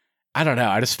like, I don't know.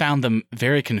 I just found them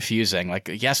very confusing. Like,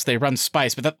 yes, they run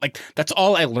spice, but that's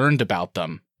all I learned about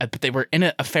them. But they were in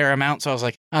it a fair amount, so I was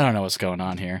like, I don't know what's going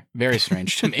on here. Very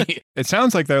strange to me. It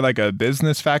sounds like they're like a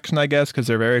business faction, I guess, because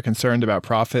they're very concerned about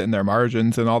profit and their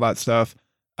margins and all that stuff.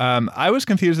 I was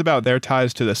confused about their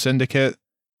ties to the Syndicate.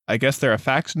 I guess they're a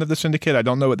faction of the Syndicate. I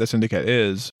don't know what the Syndicate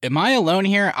is. Am I alone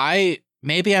here?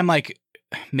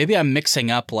 Maybe I'm mixing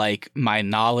up like my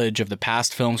knowledge of the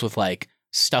past films with like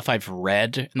stuff I've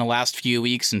read in the last few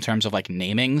weeks in terms of like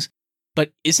namings.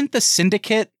 But isn't the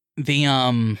Syndicate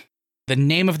the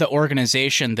name of the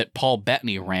organization that Paul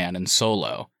Bettany ran in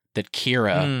Solo that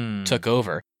Kira took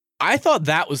over? I thought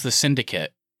that was the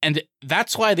Syndicate, and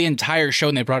that's why the entire show,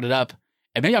 when they brought it up,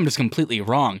 and maybe I'm just completely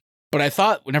wrong, but I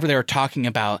thought whenever they were talking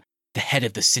about the head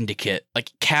of the Syndicate,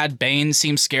 like Cad Bane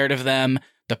seemed scared of them.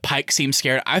 The Pike seemed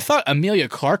scared. I thought Emilia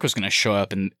Clarke was going to show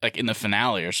up in the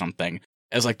finale or something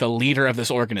as like the leader of this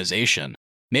organization.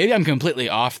 Maybe I'm completely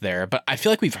off there, but I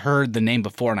feel like we've heard the name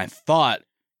before, and I thought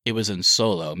it was in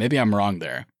Solo. Maybe I'm wrong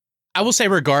there. I will say,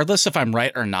 regardless if I'm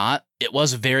right or not, it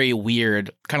was very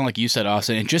weird, kind of like you said,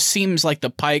 Austin. It just seems like the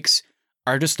Pikes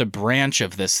are just a branch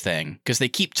of this thing, because they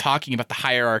keep talking about the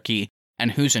hierarchy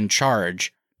and who's in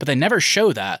charge, but they never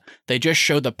show that. They just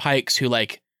show the Pikes who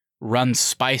like run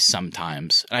spice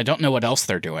sometimes, and I don't know what else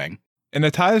they're doing. And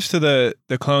the ties to the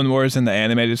Clone Wars and the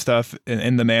animated stuff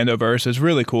in the Mandoverse is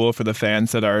really cool for the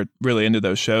fans that are really into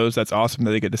those shows. That's awesome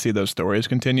that they get to see those stories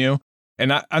continue.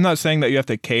 And I'm not saying that you have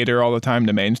to cater all the time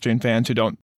to mainstream fans who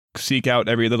don't seek out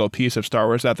every little piece of Star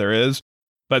Wars that there is,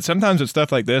 but sometimes it's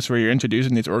stuff like this where you're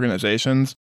introducing these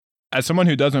organizations. As someone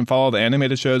who doesn't follow the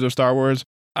animated shows of Star Wars,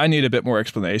 I need a bit more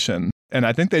explanation. And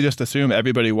I think they just assume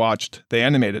everybody watched the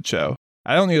animated show.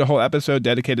 I don't need a whole episode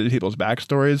dedicated to people's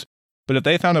backstories, but if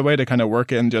they found a way to kind of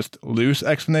work in just loose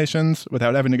explanations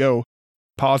without having to go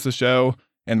pause the show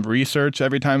and research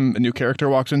every time a new character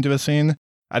walks into a scene,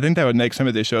 I think that would make some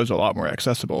of these shows a lot more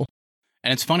accessible.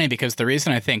 And it's funny because the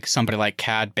reason I think somebody like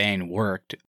Cad Bane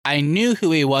worked, I knew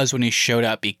who he was when he showed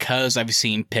up because I've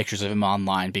seen pictures of him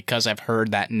online, because I've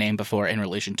heard that name before in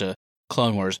relation to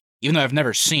Clone Wars, even though I've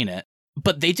never seen it.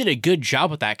 But they did a good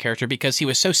job with that character because he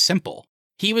was so simple.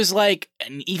 He was like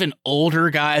an even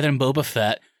older guy than Boba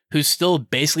Fett, who's still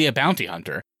basically a bounty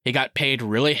hunter. He got paid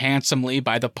really handsomely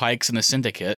by the Pikes and the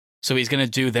Syndicate, so he's going to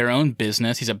do their own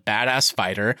business. He's a badass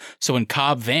fighter. So when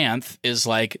Cobb Vanth is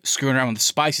like screwing around with the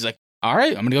spice, he's like, all right,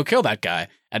 I'm going to go kill that guy.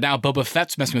 And now Boba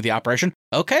Fett's messing with the operation.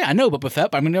 Okay, I know Boba Fett,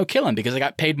 but I'm going to go kill him because I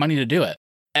got paid money to do it.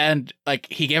 And like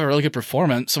he gave a really good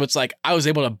performance. So it's like I was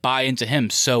able to buy into him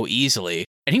so easily.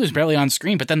 And he was barely on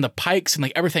screen, but then the Pikes and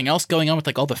like everything else going on with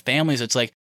like all the families, it's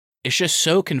like, it's just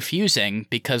so confusing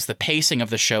because the pacing of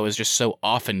the show is just so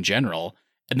off in general.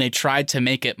 And they tried to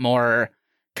make it more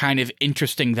kind of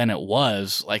interesting than it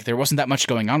was. Like there wasn't that much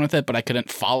going on with it, but I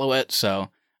couldn't follow it. So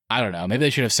I don't know. Maybe they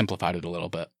should have simplified it a little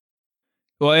bit.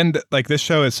 Well, and like this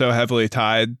show is so heavily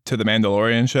tied to the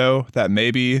Mandalorian show that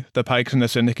maybe the Pikes and the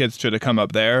Syndicates should have come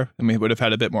up there and we would have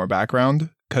had a bit more background,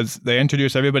 because they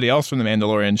introduced everybody else from the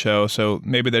Mandalorian show. So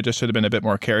maybe there just should have been a bit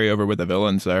more carryover with the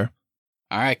villains there.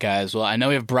 All right, guys. Well, I know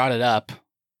we've brought it up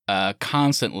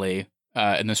constantly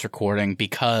in this recording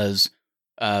because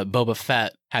Boba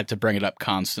Fett had to bring it up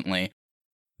constantly.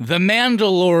 The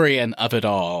Mandalorian of it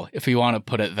all, if we want to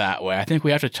put it that way. I think we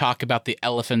have to talk about the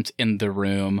elephant in the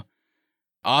room.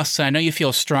 Austin, I know you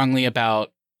feel strongly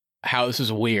about how this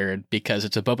is weird because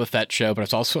it's a Boba Fett show, but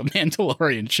it's also a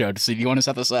Mandalorian show. So do you want to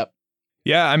set this up?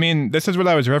 Yeah, I mean, this is what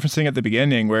I was referencing at the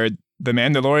beginning, where the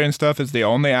Mandalorian stuff is the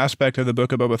only aspect of the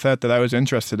Book of Boba Fett that I was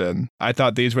interested in. I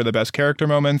thought these were the best character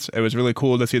moments. It was really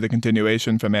cool to see the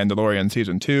continuation from Mandalorian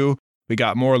Season 2. We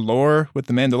got more lore with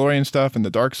the Mandalorian stuff and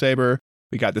the Darksaber.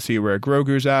 We got to see where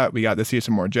Grogu's at. We got to see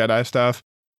some more Jedi stuff.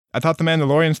 I thought the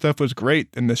Mandalorian stuff was great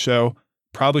in this show.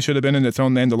 Probably should have been in its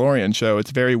own Mandalorian show.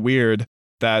 It's very weird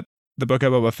that the Book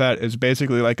of Boba Fett is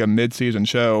basically like a mid-season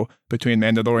show between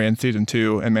Mandalorian Season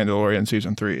 2 and Mandalorian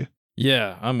Season 3.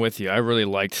 Yeah, I'm with you. I really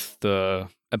liked the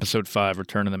Episode 5,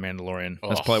 Return of the Mandalorian.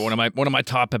 That's probably one of my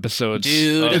top episodes.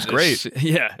 Dude, it's great.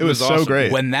 Yeah, it was so awesome.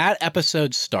 great. When that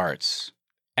episode starts,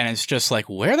 and it's just like,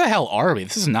 where the hell are we?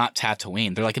 This is not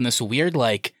Tatooine. They're like in this weird,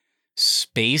 like,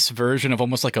 space version of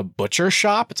almost like a butcher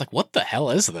shop. It's like, what the hell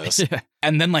is this? Yeah.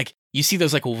 And then, like, you see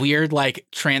those, like, weird, like,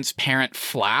 transparent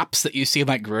flaps that you see in,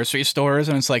 like, grocery stores,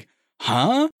 and it's like,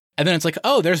 huh? And then it's like,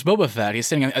 oh, there's Boba Fett. He's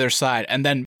sitting on the other side. And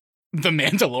then the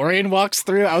Mandalorian walks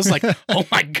through. I was like, oh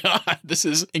my God, this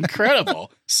is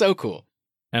incredible. So cool.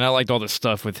 And I liked all the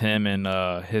stuff with him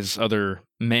and his other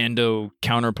Mando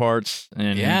counterparts.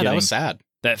 And yeah, that was sad.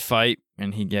 That fight,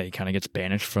 and he kind of gets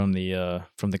banished from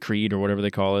the Creed or whatever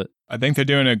they call it. I think they're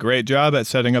doing a great job at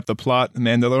setting up the plot.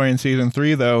 Mandalorian Season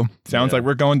 3, though. Sounds like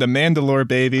we're going to Mandalore,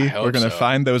 baby. We're going to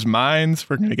find those mines.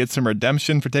 We're going to get some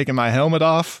redemption for taking my helmet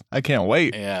off. I can't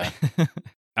wait. Yeah.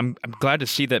 I'm glad to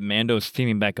see that Mando's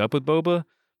teaming back up with Boba,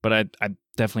 but I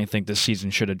definitely think this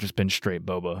season should have just been straight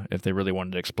Boba if they really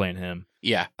wanted to explain him.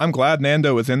 Yeah. I'm glad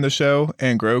Mando was in the show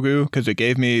and Grogu because it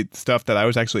gave me stuff that I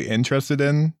was actually interested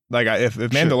in. Like, if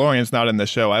Mandalorian's not in the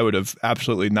show, I would have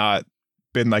absolutely not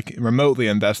been like remotely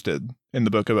invested in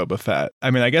the Book of Boba Fett.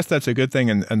 I mean, I guess that's a good thing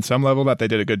in some level that they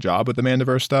did a good job with the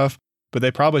Mandoverse stuff, but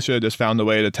they probably should have just found a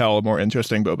way to tell a more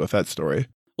interesting Boba Fett story.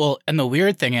 Well, and the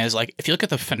weird thing is, like, if you look at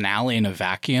the finale in a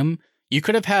vacuum, you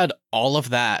could have had all of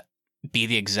that be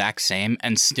the exact same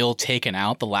and still taken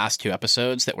out the last 2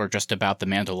 episodes that were just about the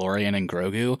Mandalorian and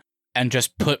Grogu and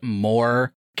just put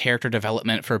more character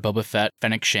development for Boba Fett,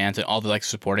 Fennec Shand, and all the, like,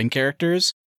 supporting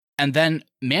characters. And then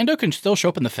Mando can still show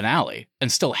up in the finale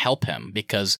and still help him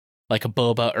because, like,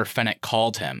 Boba or Fennec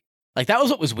called him. Like, that was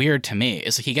what was weird to me,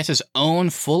 is like he gets his own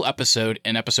full episode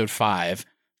in episode 5.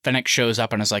 Fennec shows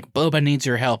up and is like, Boba needs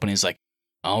your help. And he's like,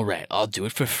 all right, I'll do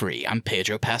it for free. I'm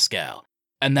Pedro Pascal.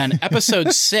 And then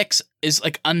episode 6 is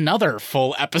like another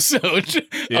full episode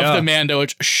of the Mando,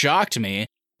 which shocked me.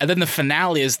 And then the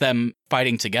finale is them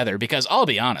fighting together because I'll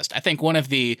be honest, I think one of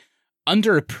the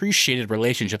underappreciated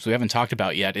relationships we haven't talked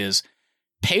about yet is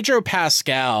Pedro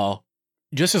Pascal,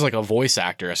 just as like a voice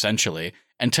actor, essentially,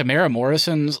 and Tamara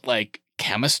Morrison's like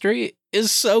chemistry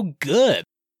is so good.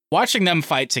 Watching them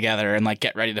fight together and like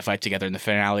get ready to fight together in the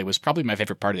finale was probably my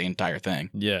favorite part of the entire thing.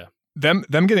 Yeah. Them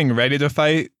getting ready to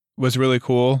fight was really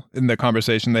cool in the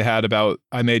conversation they had about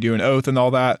I made you an oath and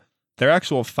all that. Their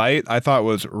actual fight I thought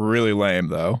was really lame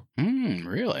though.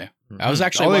 Really? That was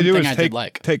actually all one they do thing is I did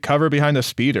like. Take cover behind a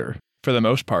speeder for the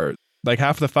most part. Like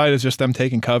half the fight is just them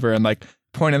taking cover and like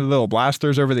pointing the little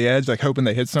blasters over the edge, like hoping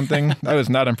they hit something. I was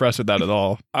not impressed with that at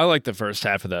all. I like the first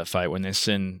half of that fight when they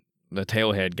send the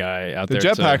tailhead guy out there. The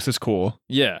jetpacks is cool.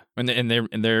 Yeah, and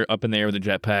they're up in the air with the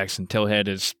jetpacks, and tailhead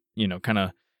is kind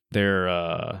of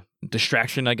their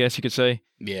distraction, I guess you could say.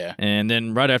 Yeah. And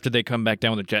then right after they come back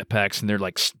down with the jetpacks, and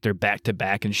they're back to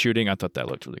back and shooting. I thought that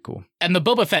looked really cool. And the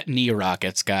Boba Fett knee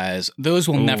rockets, guys, those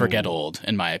will never get old,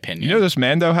 in my opinion. You know, this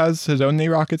Mando has his own knee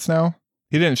rockets now.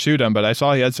 He didn't shoot them, but I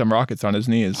saw he had some rockets on his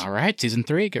knees. All right, season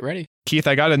 3, get ready. Keith,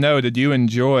 I got to know, did you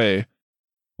enjoy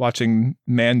watching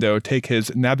Mando take his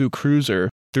Naboo cruiser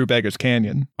through Beggar's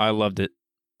Canyon? I loved it.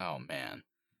 Oh, man.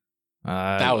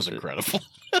 That was incredible.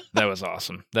 That was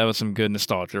awesome. That was some good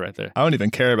nostalgia right there. I don't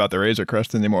even care about the Razor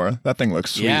Crest anymore. That thing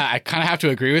looks sweet. Yeah, I kind of have to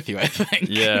agree with you, I think.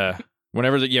 Yeah.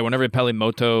 Whenever Peli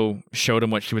Motto showed him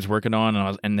what she was working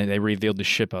on and they revealed the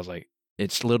ship, I was like,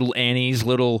 it's little Annie's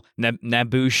little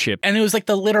Naboo ship. And it was like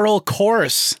the literal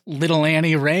course little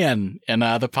Annie ran in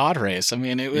the pod race. I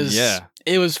mean, it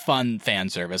was fun fan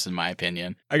service, in my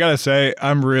opinion. I gotta say,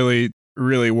 I'm really,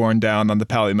 really worn down on the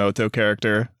Palimoto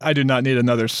character. I do not need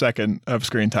another second of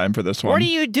screen time for this one. What are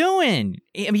you doing?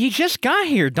 I mean, you just got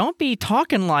here. Don't be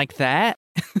talking like that.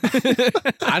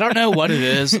 I don't know what it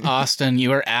is, Austin.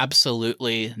 You are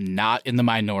absolutely not in the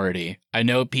minority. I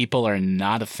know people are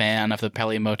not a fan of the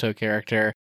Pelimoto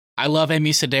character. I love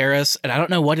Amy Sedaris, and I don't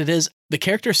know what it is. The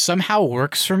character somehow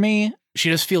works for me. She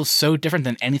just feels so different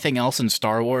than anything else in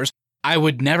Star Wars. I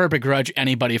would never begrudge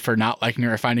anybody for not liking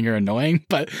her or finding her annoying,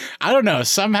 but I don't know.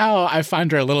 Somehow I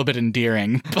find her a little bit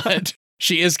endearing, but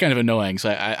she is kind of annoying,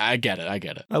 so I get it. I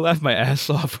get it. I laughed my ass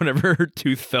off whenever her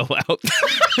tooth fell out.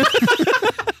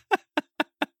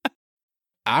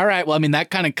 All right. Well, I mean,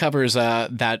 that kind of covers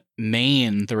the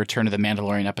Return of the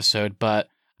Mandalorian episode, but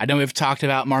I know we've talked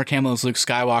about Mark Hamill as Luke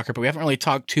Skywalker, but we haven't really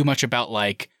talked too much about,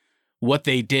 like, what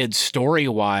they did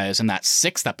story-wise in that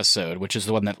 6th episode, which is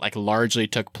the one that, like, largely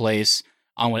took place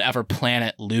on whatever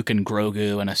planet Luke and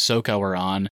Grogu and Ahsoka were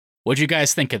on. What'd you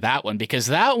guys think of that one? Because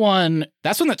that's one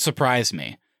that surprised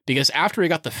me. Because after we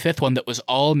got the 5th one that was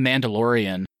all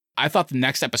Mandalorian, I thought the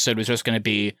next episode was just going to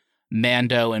be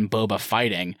Mando and Boba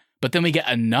fighting. But then we get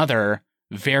another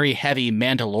very heavy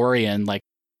Mandalorian, like,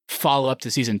 follow-up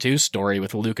to Season 2 story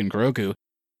with Luke and Grogu.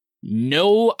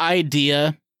 No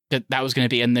idea that was going to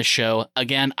be in this show.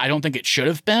 Again, I don't think it should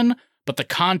have been, but the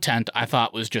content I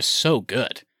thought was just so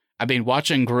good. I mean,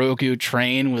 watching Grogu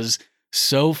train was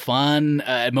so fun.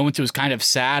 At moments it was kind of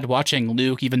sad watching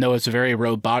Luke, even though it's a very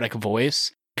robotic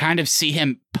voice, kind of see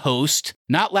him post,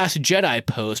 not Last Jedi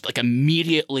post, like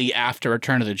immediately after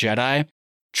Return of the Jedi,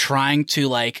 trying to,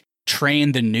 like,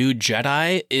 train the new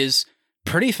Jedi is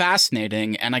pretty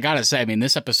fascinating. And I gotta say, I mean,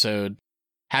 this episode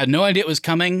had no idea it was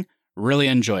coming. Really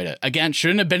enjoyed it. Again,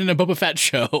 shouldn't have been in a Boba Fett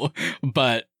show,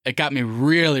 but it got me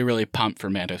really, really pumped for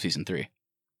Mando Season 3.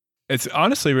 It's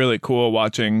honestly really cool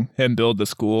watching him build the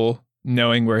school,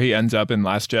 knowing where he ends up in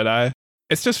Last Jedi.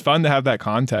 It's just fun to have that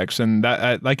context. And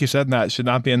that, like you said, that should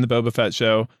not be in the Boba Fett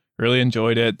show. Really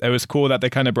enjoyed it. It was cool that they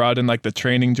kind of brought in, like, the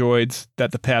training droids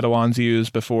that the Padawans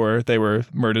used before they were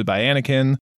murdered by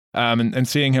Anakin, and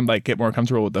seeing him, like, get more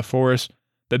comfortable with the Force.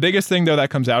 The biggest thing, though, that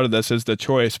comes out of this is the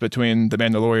choice between the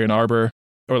Mandalorian Arbor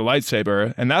or the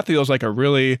lightsaber, and that feels like a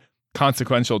really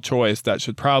consequential choice that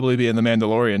should probably be in the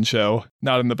Mandalorian show,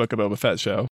 not in the Book of Boba Fett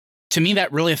show. To me,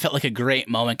 that really felt like a great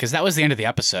moment, because that was the end of the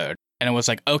episode, and it was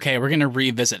like, okay, we're going to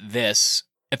revisit this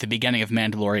at the beginning of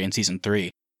Mandalorian Season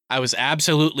 3. I was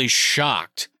absolutely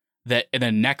shocked that in the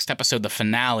next episode, the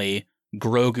finale,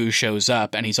 Grogu shows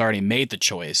up, and he's already made the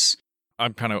choice. I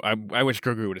wish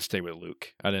Grogu would have stayed with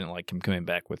Luke. I didn't like him coming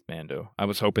back with Mando. I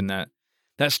was hoping that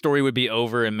story would be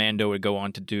over and Mando would go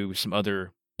on to do some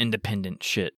other independent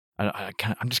shit.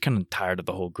 I'm just kind of tired of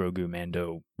the whole Grogu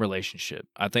Mando relationship.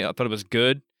 I thought it was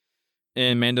good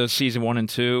in Mando's Season 1 and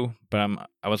 2, but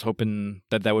I was hoping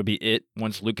that would be it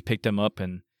once Luke picked him up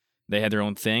and they had their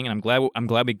own thing. And I'm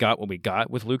glad we got what we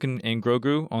got with Luke and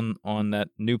Grogu on that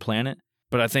new planet.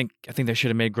 But I think they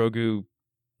should have made Grogu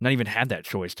not even had that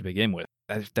choice to begin with.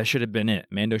 That should have been it.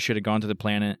 Mando should have gone to the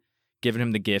planet, given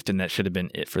him the gift, and that should have been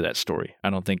it for that story.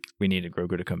 I don't think we needed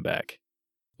Grogu to come back.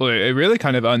 Well, it really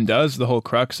kind of undoes the whole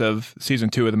crux of Season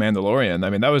 2 of The Mandalorian.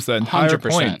 I mean, that was the entire 100%.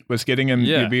 point, was getting him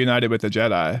reunited with the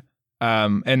Jedi.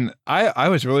 And I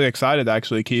was really excited,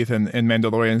 actually, Keith, in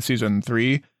Mandalorian Season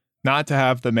 3, not to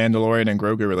have the Mandalorian and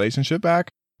Grogu relationship back,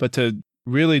 but to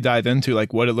really dive into,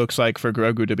 like, what it looks like for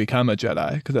Grogu to become a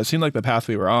Jedi, because that seemed like the path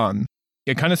we were on.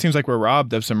 It kind of seems like we're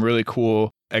robbed of some really cool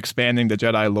expanding the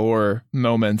Jedi lore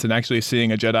moments and actually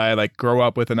seeing a Jedi, like, grow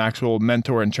up with an actual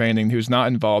mentor in training who's not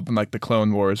involved in, like, the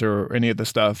Clone Wars or any of the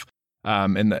stuff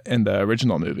in the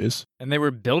original movies. And they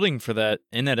were building for that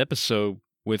in that episode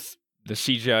with the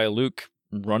CGI Luke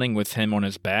running with him on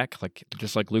his back, like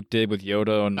just like Luke did with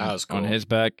Yoda on his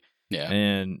back. Yeah.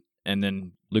 And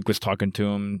then Luke was talking to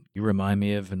him. You remind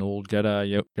me of an old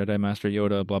Jedi Master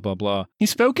Yoda, blah, blah, blah. He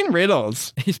spoke in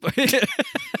riddles. He spoke in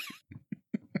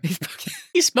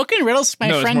riddles,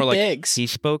 my friend more like, Biggs. He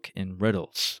spoke in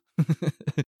riddles.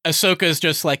 Ahsoka's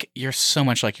just like, you're so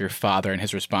much like your father. And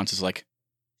his response is like,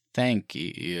 thank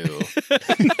you.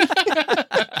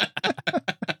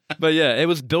 But yeah, it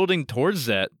was building towards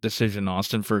that decision,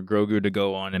 Austin, for Grogu to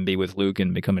go on and be with Luke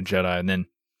and become a Jedi. And then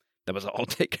that was all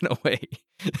taken away.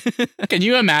 Can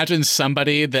you imagine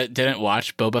somebody that didn't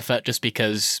watch Boba Fett just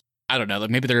because, I don't know, like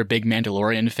maybe they're a big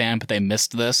Mandalorian fan, but they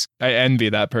missed this? I envy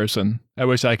that person. I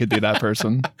wish I could be that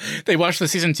person. They watched the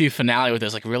Season 2 finale with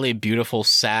this, like, really beautiful,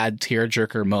 sad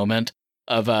tearjerker moment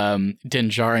of Din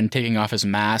Djarin taking off his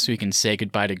mask so he can say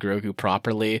goodbye to Grogu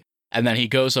properly. And then he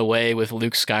goes away with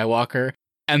Luke Skywalker.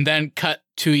 And then cut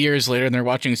 2 years later and they're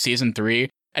watching Season 3.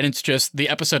 And it's just the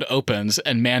episode opens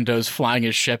and Mando's flying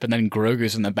his ship and then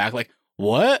Grogu's in the back like,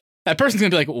 what? That person's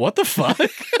going to be like, what the fuck?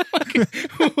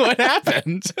 Like, what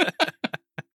happened?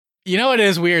 You know, it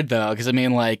is weird, though, because, I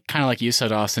mean, like, kind of like you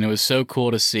said, Austin, it was so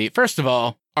cool to see. First of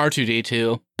all,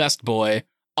 R2-D2, best boy.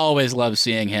 Always love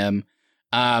seeing him.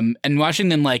 And watching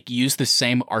them like use the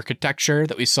same architecture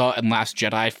that we saw in Last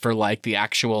Jedi for like the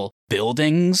actual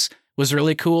buildings was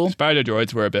really cool. Spider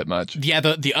droids were a bit much. Yeah,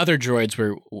 the other droids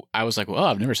were, I was like, well,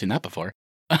 I've never seen that before.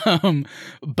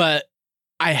 But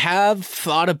I have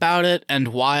thought about it, and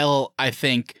while I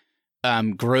think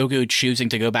Grogu choosing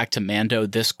to go back to Mando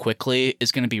this quickly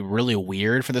is going to be really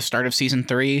weird for the start of season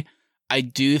 3, I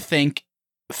do think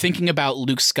thinking about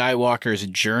Luke Skywalker's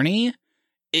journey,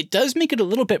 it does make it a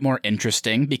little bit more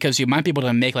interesting, because you might be able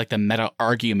to make like the meta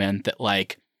argument that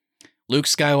like Luke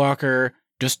Skywalker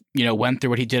just, went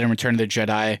through what he did in Return of the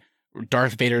Jedi.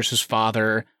 Darth Vader's his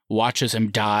father, watches him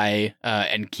die,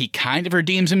 and he kind of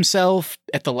redeems himself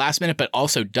at the last minute, but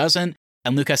also doesn't.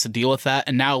 And Luke has to deal with that.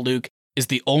 And now Luke is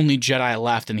the only Jedi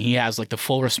left, and he has like the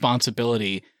full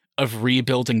responsibility of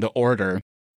rebuilding the Order.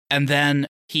 And then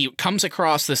he comes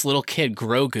across this little kid,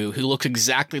 Grogu, who looks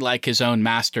exactly like his own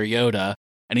Master Yoda.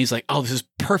 And he's like, oh, this is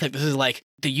perfect. This is like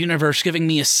the universe giving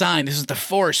me a sign. This is the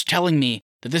Force telling me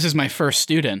that this is my first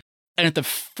student. And at the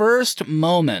first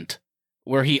moment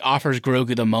where he offers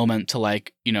Grogu the moment to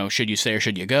like, should you stay or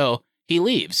should you go, he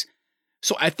leaves.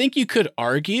 So I think you could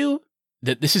argue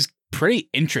that this is pretty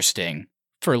interesting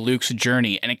for Luke's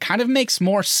journey. And it kind of makes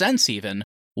more sense even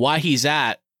why he's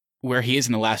at where he is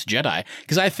in The Last Jedi.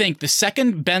 Because I think the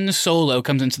second Ben Solo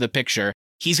comes into the picture,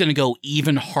 he's going to go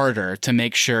even harder to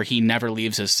make sure he never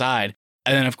leaves his side.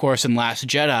 And then, of course, in Last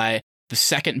Jedi, the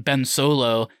second Ben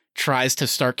Solo tries to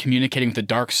start communicating with the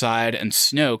dark side and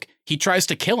Snoke, he tries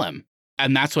to kill him.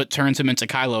 And that's what turns him into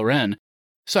Kylo Ren.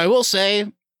 So I will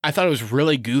say, I thought it was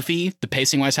really goofy, the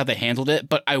pacing-wise, how they handled it.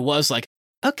 But I was like,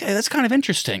 okay, that's kind of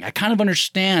interesting. I kind of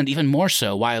understand even more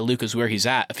so why Luke is where he's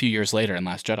at a few years later in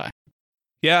Last Jedi.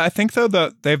 Yeah, I think, though,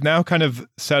 that they've now kind of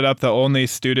set up the only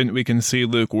student we can see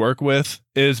Luke work with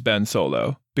is Ben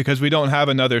Solo, because we don't have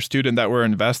another student that we're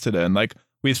invested in. Like,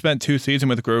 we spent 2 seasons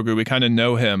with Grogu. We kind of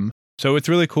know him. So it's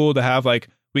really cool to have, like,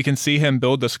 we can see him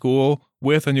build the school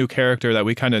with a new character that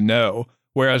we kind of know.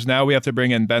 Whereas now we have to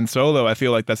bring in Ben Solo. I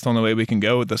feel like that's the only way we can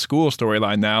go with the school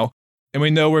storyline now. And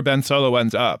we know where Ben Solo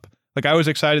ends up. Like, I was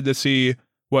excited to see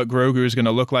what Grogu is going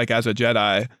to look like as a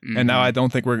Jedi. Mm-hmm. And now I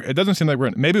don't think it doesn't seem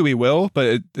like maybe we will, but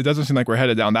it doesn't seem like we're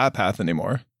headed down that path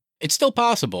anymore. It's still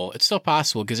possible. It's still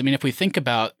possible. Because, if we think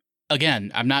about,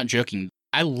 again, I'm not joking.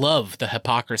 I love the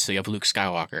hypocrisy of Luke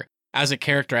Skywalker. As a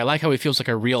character, I like how he feels like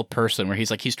a real person, where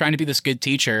he's trying to be this good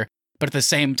teacher, but at the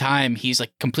same time, he's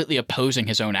like completely opposing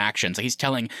his own actions. Like, he's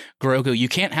telling Grogu, you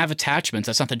can't have attachments.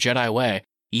 That's not the Jedi way.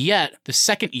 Yet, the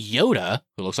second Yoda,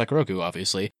 who looks like Grogu,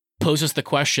 obviously, poses the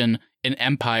question in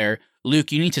Empire,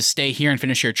 Luke, you need to stay here and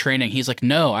finish your training. He's like,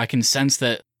 no, I can sense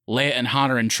that Leia and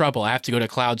Han are in trouble. I have to go to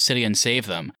Cloud City and save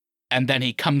them. And then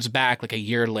he comes back like a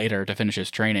year later to finish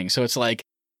his training. So it's like,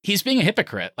 he's being a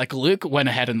hypocrite. Like, Luke went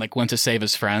ahead and like went to save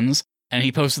his friends, and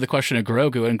he posed the question to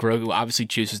Grogu, and Grogu obviously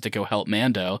chooses to go help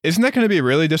Mando. Isn't that going to be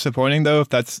really disappointing, though, if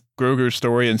that's Grogu's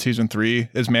story in season 3,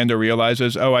 as Mando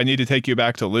realizes, oh, I need to take you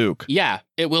back to Luke? Yeah,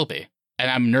 it will be.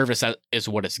 And I'm nervous that is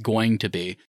what it's going to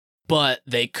be. But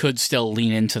they could still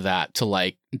lean into that to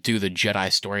like do the Jedi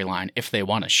storyline if they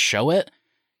want to show it.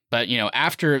 But,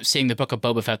 after seeing the Book of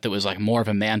Boba Fett that was like more of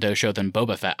a Mando show than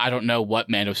Boba Fett, I don't know what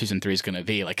Mando season 3 is going to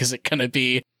be. Like, is it going to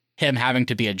be him having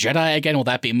to be a Jedi again? Will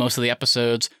that be most of the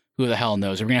episodes? Who the hell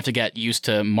knows? Are we going to have to get used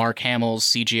to Mark Hamill's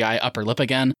CGI upper lip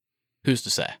again? Who's to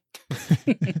say?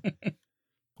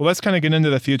 Well, let's kind of get into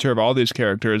the future of all these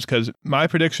characters, because my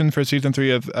prediction for season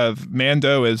 3 of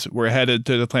Mando is we're headed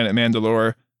to the planet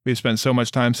Mandalore. We've spent so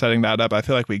much time setting that up. I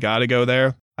feel like we got to go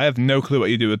there. I have no clue what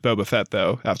you do with Boba Fett,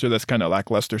 though, after this kind of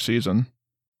lackluster season.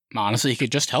 Honestly, you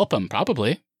could just help him,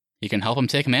 probably. You can help him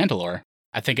take Mandalore.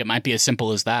 I think it might be as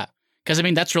simple as that. Because,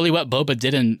 that's really what Boba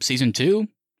did in season 2.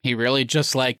 He really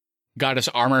just, like, got his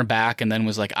armor back and then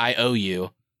was like, I owe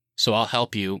you, so I'll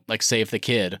help you, like, save the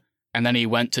kid. And then he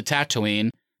went to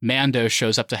Tatooine. Mando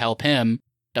shows up to help him,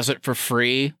 does it for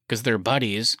free, because they're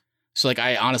buddies. So, like,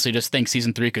 I honestly just think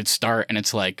season 3 could start, and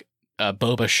it's like,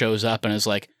 Boba shows up and is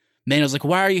like, Mando's like,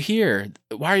 why are you here?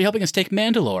 Why are you helping us take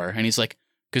Mandalore? And he's like,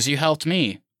 because you helped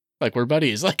me. Like, we're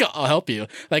buddies. Like, I'll help you.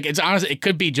 Like, it's honestly, it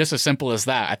could be just as simple as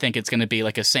that. I think it's going to be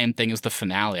like the same thing as the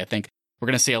finale. I think we're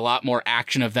going to see a lot more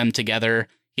action of them together.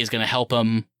 He's going to help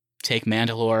him take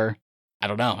Mandalore. I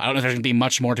don't know. I don't know if there's going to be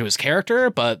much more to his character,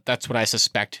 but that's what I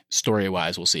suspect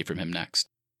story-wise we'll see from him next.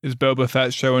 Is Boba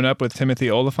Fett showing up with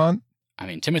Timothy Olyphant?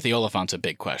 Timothy Olyphant's a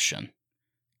big question.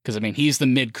 Because, he's the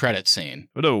mid-credit scene.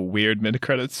 What a weird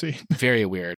mid-credit scene. Very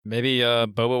weird. Maybe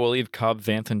Boba will leave Cobb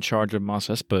Vanth in charge of Mos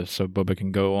Espa so Boba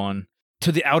can go on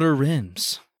to the Outer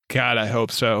Rims. God, I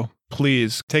hope so.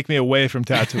 Please, take me away from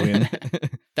Tatooine.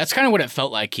 That's kind of what it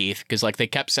felt like, Keith, because like they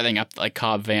kept setting up like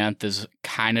Cobb Vanth as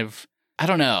kind of, I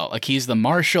don't know, like he's the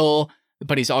marshal,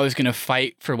 but he's always going to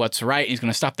fight for what's right. He's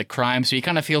going to stop the crime. So he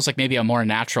kind of feels like maybe a more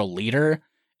natural leader.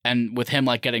 And with him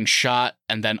like getting shot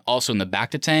and then also in the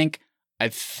back to tank, I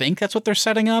think that's what they're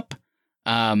setting up.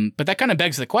 But that kind of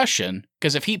begs the question,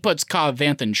 because if he puts Cobb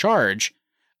Vanth in charge,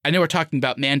 I know we're talking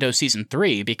about Mando season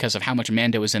 3 because of how much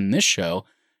Mando is in this show.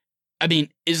 I mean,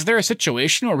 is there a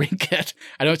situation where we get,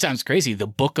 I know it sounds crazy, the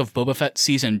Book of Boba Fett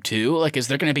season 2? Like, is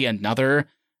there going to be another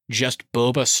just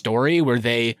Boba story where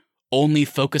they only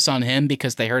focus on him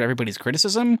because they heard everybody's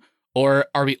criticism? Or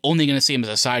are we only going to see him as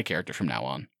a side character from now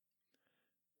on?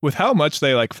 With how much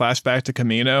they like flash back to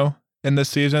Kamino in this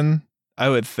season, I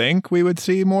would think we would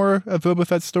see more of Boba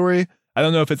Fett's story. I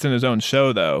don't know if it's in his own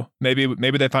show, though. Maybe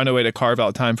they find a way to carve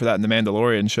out time for that in the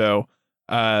Mandalorian show.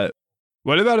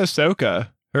 What about Ahsoka?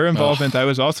 Her involvement, I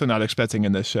was also not expecting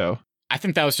in this show. I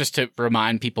think that was just to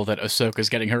remind people that Ahsoka's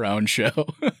getting her own show.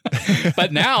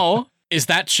 But now, is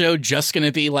that show just going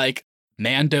to be like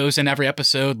Mando's in every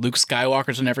episode, Luke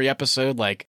Skywalker's in every episode?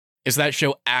 Like, is that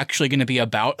show actually going to be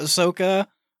about Ahsoka?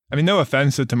 I mean, no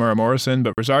offense to Tamara Morrison,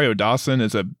 but Rosario Dawson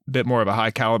is a bit more of a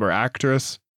high caliber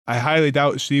actress. I highly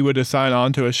doubt she would sign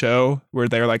on to a show where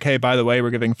they're like, hey, by the way, we're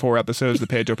giving 4 episodes to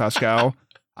Pedro Pascal.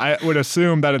 I would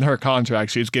assume that in her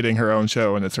contract, she's getting her own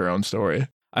show and it's her own story.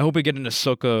 I hope we get an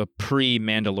Ahsoka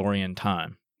pre-Mandalorian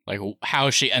time. Like how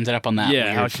she ended up on that weird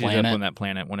how she ended planet. up on that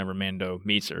planet whenever Mando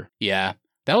meets her. Yeah,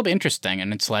 that'll be interesting.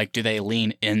 And it's like, do they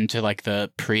lean into like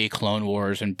the pre-Clone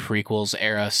Wars and prequels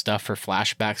era stuff for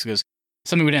flashbacks? Because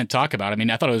something we didn't talk about. I mean,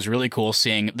 I thought it was really cool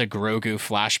seeing the Grogu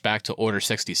flashback to Order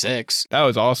 66. That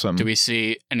was awesome. Do we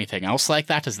see anything else like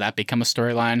that? Does that become a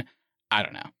storyline? I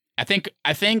don't know. I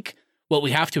think what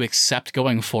we have to accept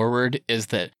going forward is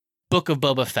that Book of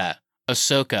Boba Fett,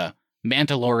 Ahsoka,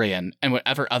 Mandalorian, and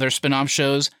whatever other spin-off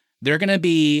shows, they're going to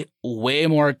be way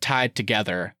more tied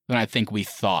together than I think we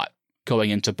thought going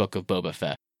into Book of Boba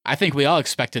Fett. I think we all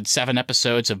expected 7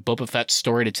 episodes of Boba Fett's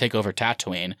story to take over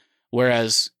Tatooine,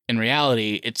 whereas in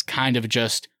reality, it's kind of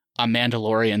just a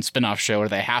Mandalorian spin-off show where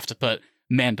they have to put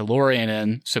Mandalorian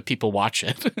in so people watch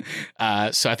it.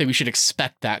 So I think we should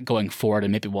expect that going forward,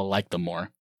 and maybe we'll like them more.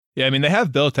 Yeah, I mean, they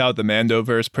have built out the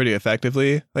Mandoverse pretty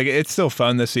effectively. Like, it's still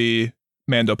fun to see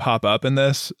Mando pop up in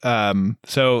this.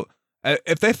 So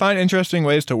if they find interesting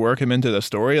ways to work him into the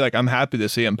story, like, I'm happy to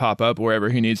see him pop up wherever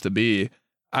he needs to be.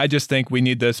 I just think we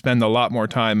need to spend a lot more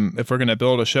time, if we're going to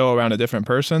build a show around a different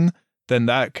person, then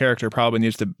that character probably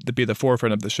needs to be the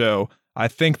forefront of the show. I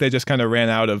think they just kind of ran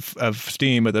out of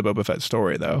steam with the Boba Fett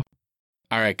story, though.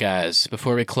 All right, guys,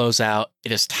 before we close out,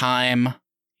 it is time,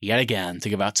 yet again, to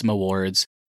give out some awards.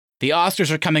 The Oscars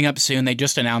are coming up soon. They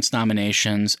just announced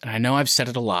nominations, and I know I've said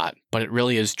it a lot, but it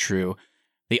really is true.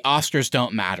 The Oscars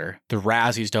don't matter. The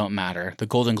Razzies don't matter. The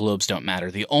Golden Globes don't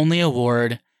matter. The only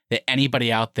award that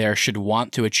anybody out there should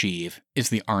want to achieve is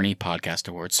the Arnie Podcast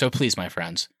Award. So please, my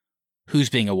friends, who's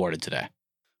being awarded today?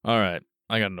 All right,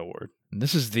 I got an award.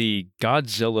 This is the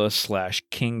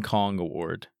Godzilla/King Kong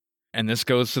Award. And this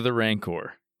goes to the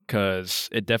Rancor, because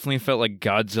it definitely felt like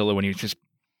Godzilla when he was just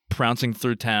trouncing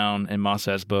through town in Mos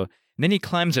Espa. And then he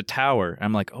climbs a tower.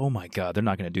 I'm like, oh my God, they're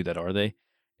not going to do that, are they?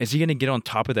 Is he going to get on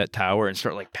top of that tower and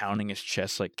start like pounding his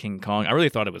chest like King Kong? I really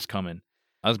thought it was coming.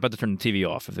 I was about to turn the TV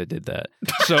off if they did that.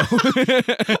 So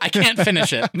I can't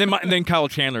finish it. Then Kyle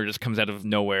Chandler just comes out of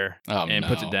nowhere and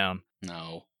puts it down.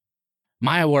 No.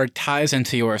 My award ties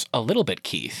into yours a little bit,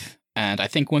 Keith. And I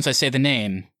think once I say the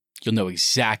name, you'll know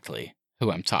exactly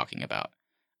who I'm talking about.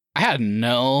 I had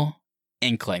no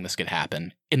inkling this could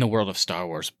happen in the world of Star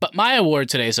Wars. But my award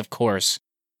today is, of course,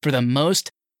 for the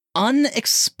most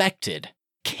unexpected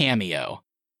cameo.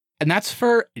 And that's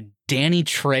for Danny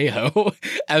Trejo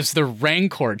as the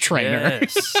Rancor trainer.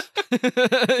 Yes.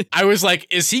 I was like,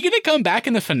 is he going to come back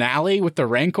in the finale with the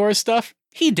Rancor stuff?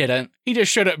 He didn't. He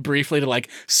just showed up briefly to like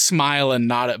smile and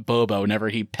nod at Boba whenever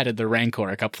he petted the Rancor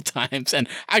a couple times. And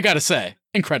I got to say,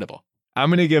 incredible. I'm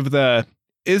going to give the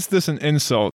 "Is this an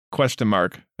insult?"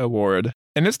 award.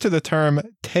 And it's to the term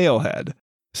tailhead.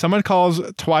 Someone calls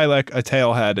Twi'lek a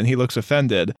tailhead and he looks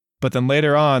offended. But then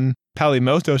later on,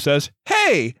 Palimoto says,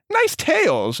 "Hey, nice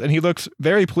tails." And he looks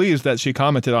very pleased that she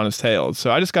commented on his tails.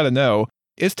 So I just got to know,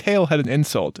 is tailhead an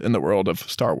insult in the world of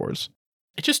Star Wars?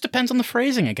 It just depends on the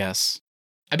phrasing, I guess.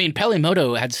 I mean,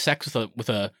 Palimoto had sex with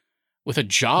a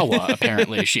Jawa,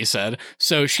 apparently, she said.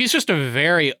 So she's just a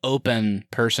very open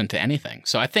person to anything.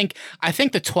 So I think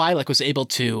the Twi'lek was able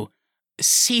to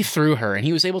see through her, and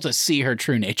he was able to see her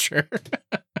true nature.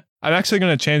 I'm actually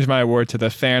going to change my award to the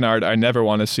fan art I never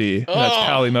want to see. And that's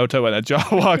Palimoto and a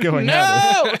Jawa going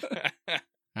at it. No!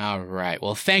 All right.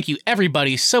 Well, thank you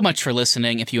everybody so much for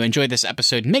listening. If you enjoyed this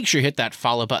episode, make sure you hit that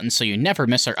follow button so you never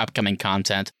miss our upcoming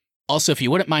content. Also, if you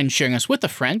wouldn't mind sharing us with a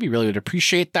friend, we really would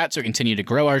appreciate that so we continue to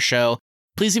grow our show.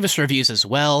 Please leave us reviews as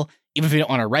well. Even if you don't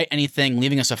want to write anything,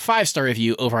 leaving us a 5-star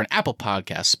review over on Apple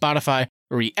Podcasts, Spotify,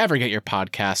 or where you ever get your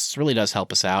podcasts really does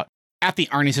help us out. At The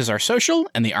Arnie's is our social,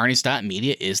 and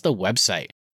thearnie's.media is the website.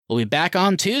 We'll be back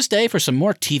on Tuesday for some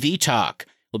more TV talk.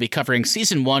 We'll be covering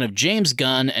Season 1 of James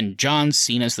Gunn and John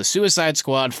Cena's The Suicide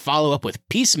Squad follow-up with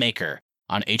Peacemaker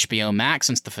on HBO Max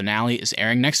since the finale is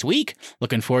airing next week.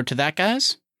 Looking forward to that,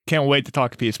 guys. Can't wait to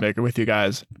talk Peacemaker with you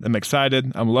guys. I'm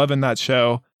excited. I'm loving that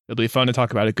show. It'll be fun to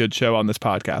talk about a good show on this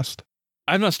podcast.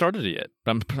 I've not started it yet,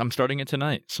 but I'm starting it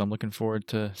tonight, so I'm looking forward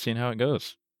to seeing how it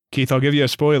goes. Keith, I'll give you a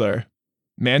spoiler.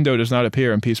 Mando does not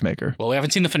appear in Peacemaker. Well, we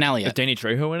haven't seen the finale Is yet. Danny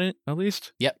Trejo in it, at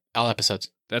least? Yep, all episodes.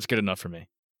 That's good enough for me.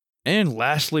 And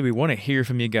lastly, we want to hear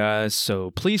from you guys, so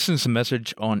please send us a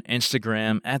message on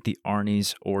Instagram at The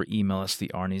Arnie's or email us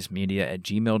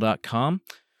thearniesmedia@gmail.com.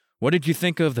 What did you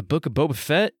think of the Book of Boba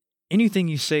Fett? Anything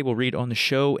you say we'll read on the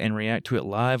show and react to it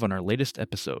live on our latest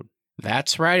episode.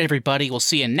 That's right, everybody. We'll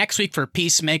see you next week for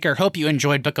Peacemaker. Hope you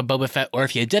enjoyed Book of Boba Fett, or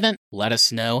if you didn't, let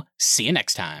us know. See you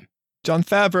next time. Jon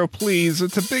Favreau, please.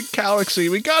 It's a big galaxy.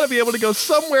 We gotta be able to go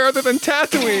somewhere other than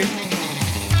Tatooine.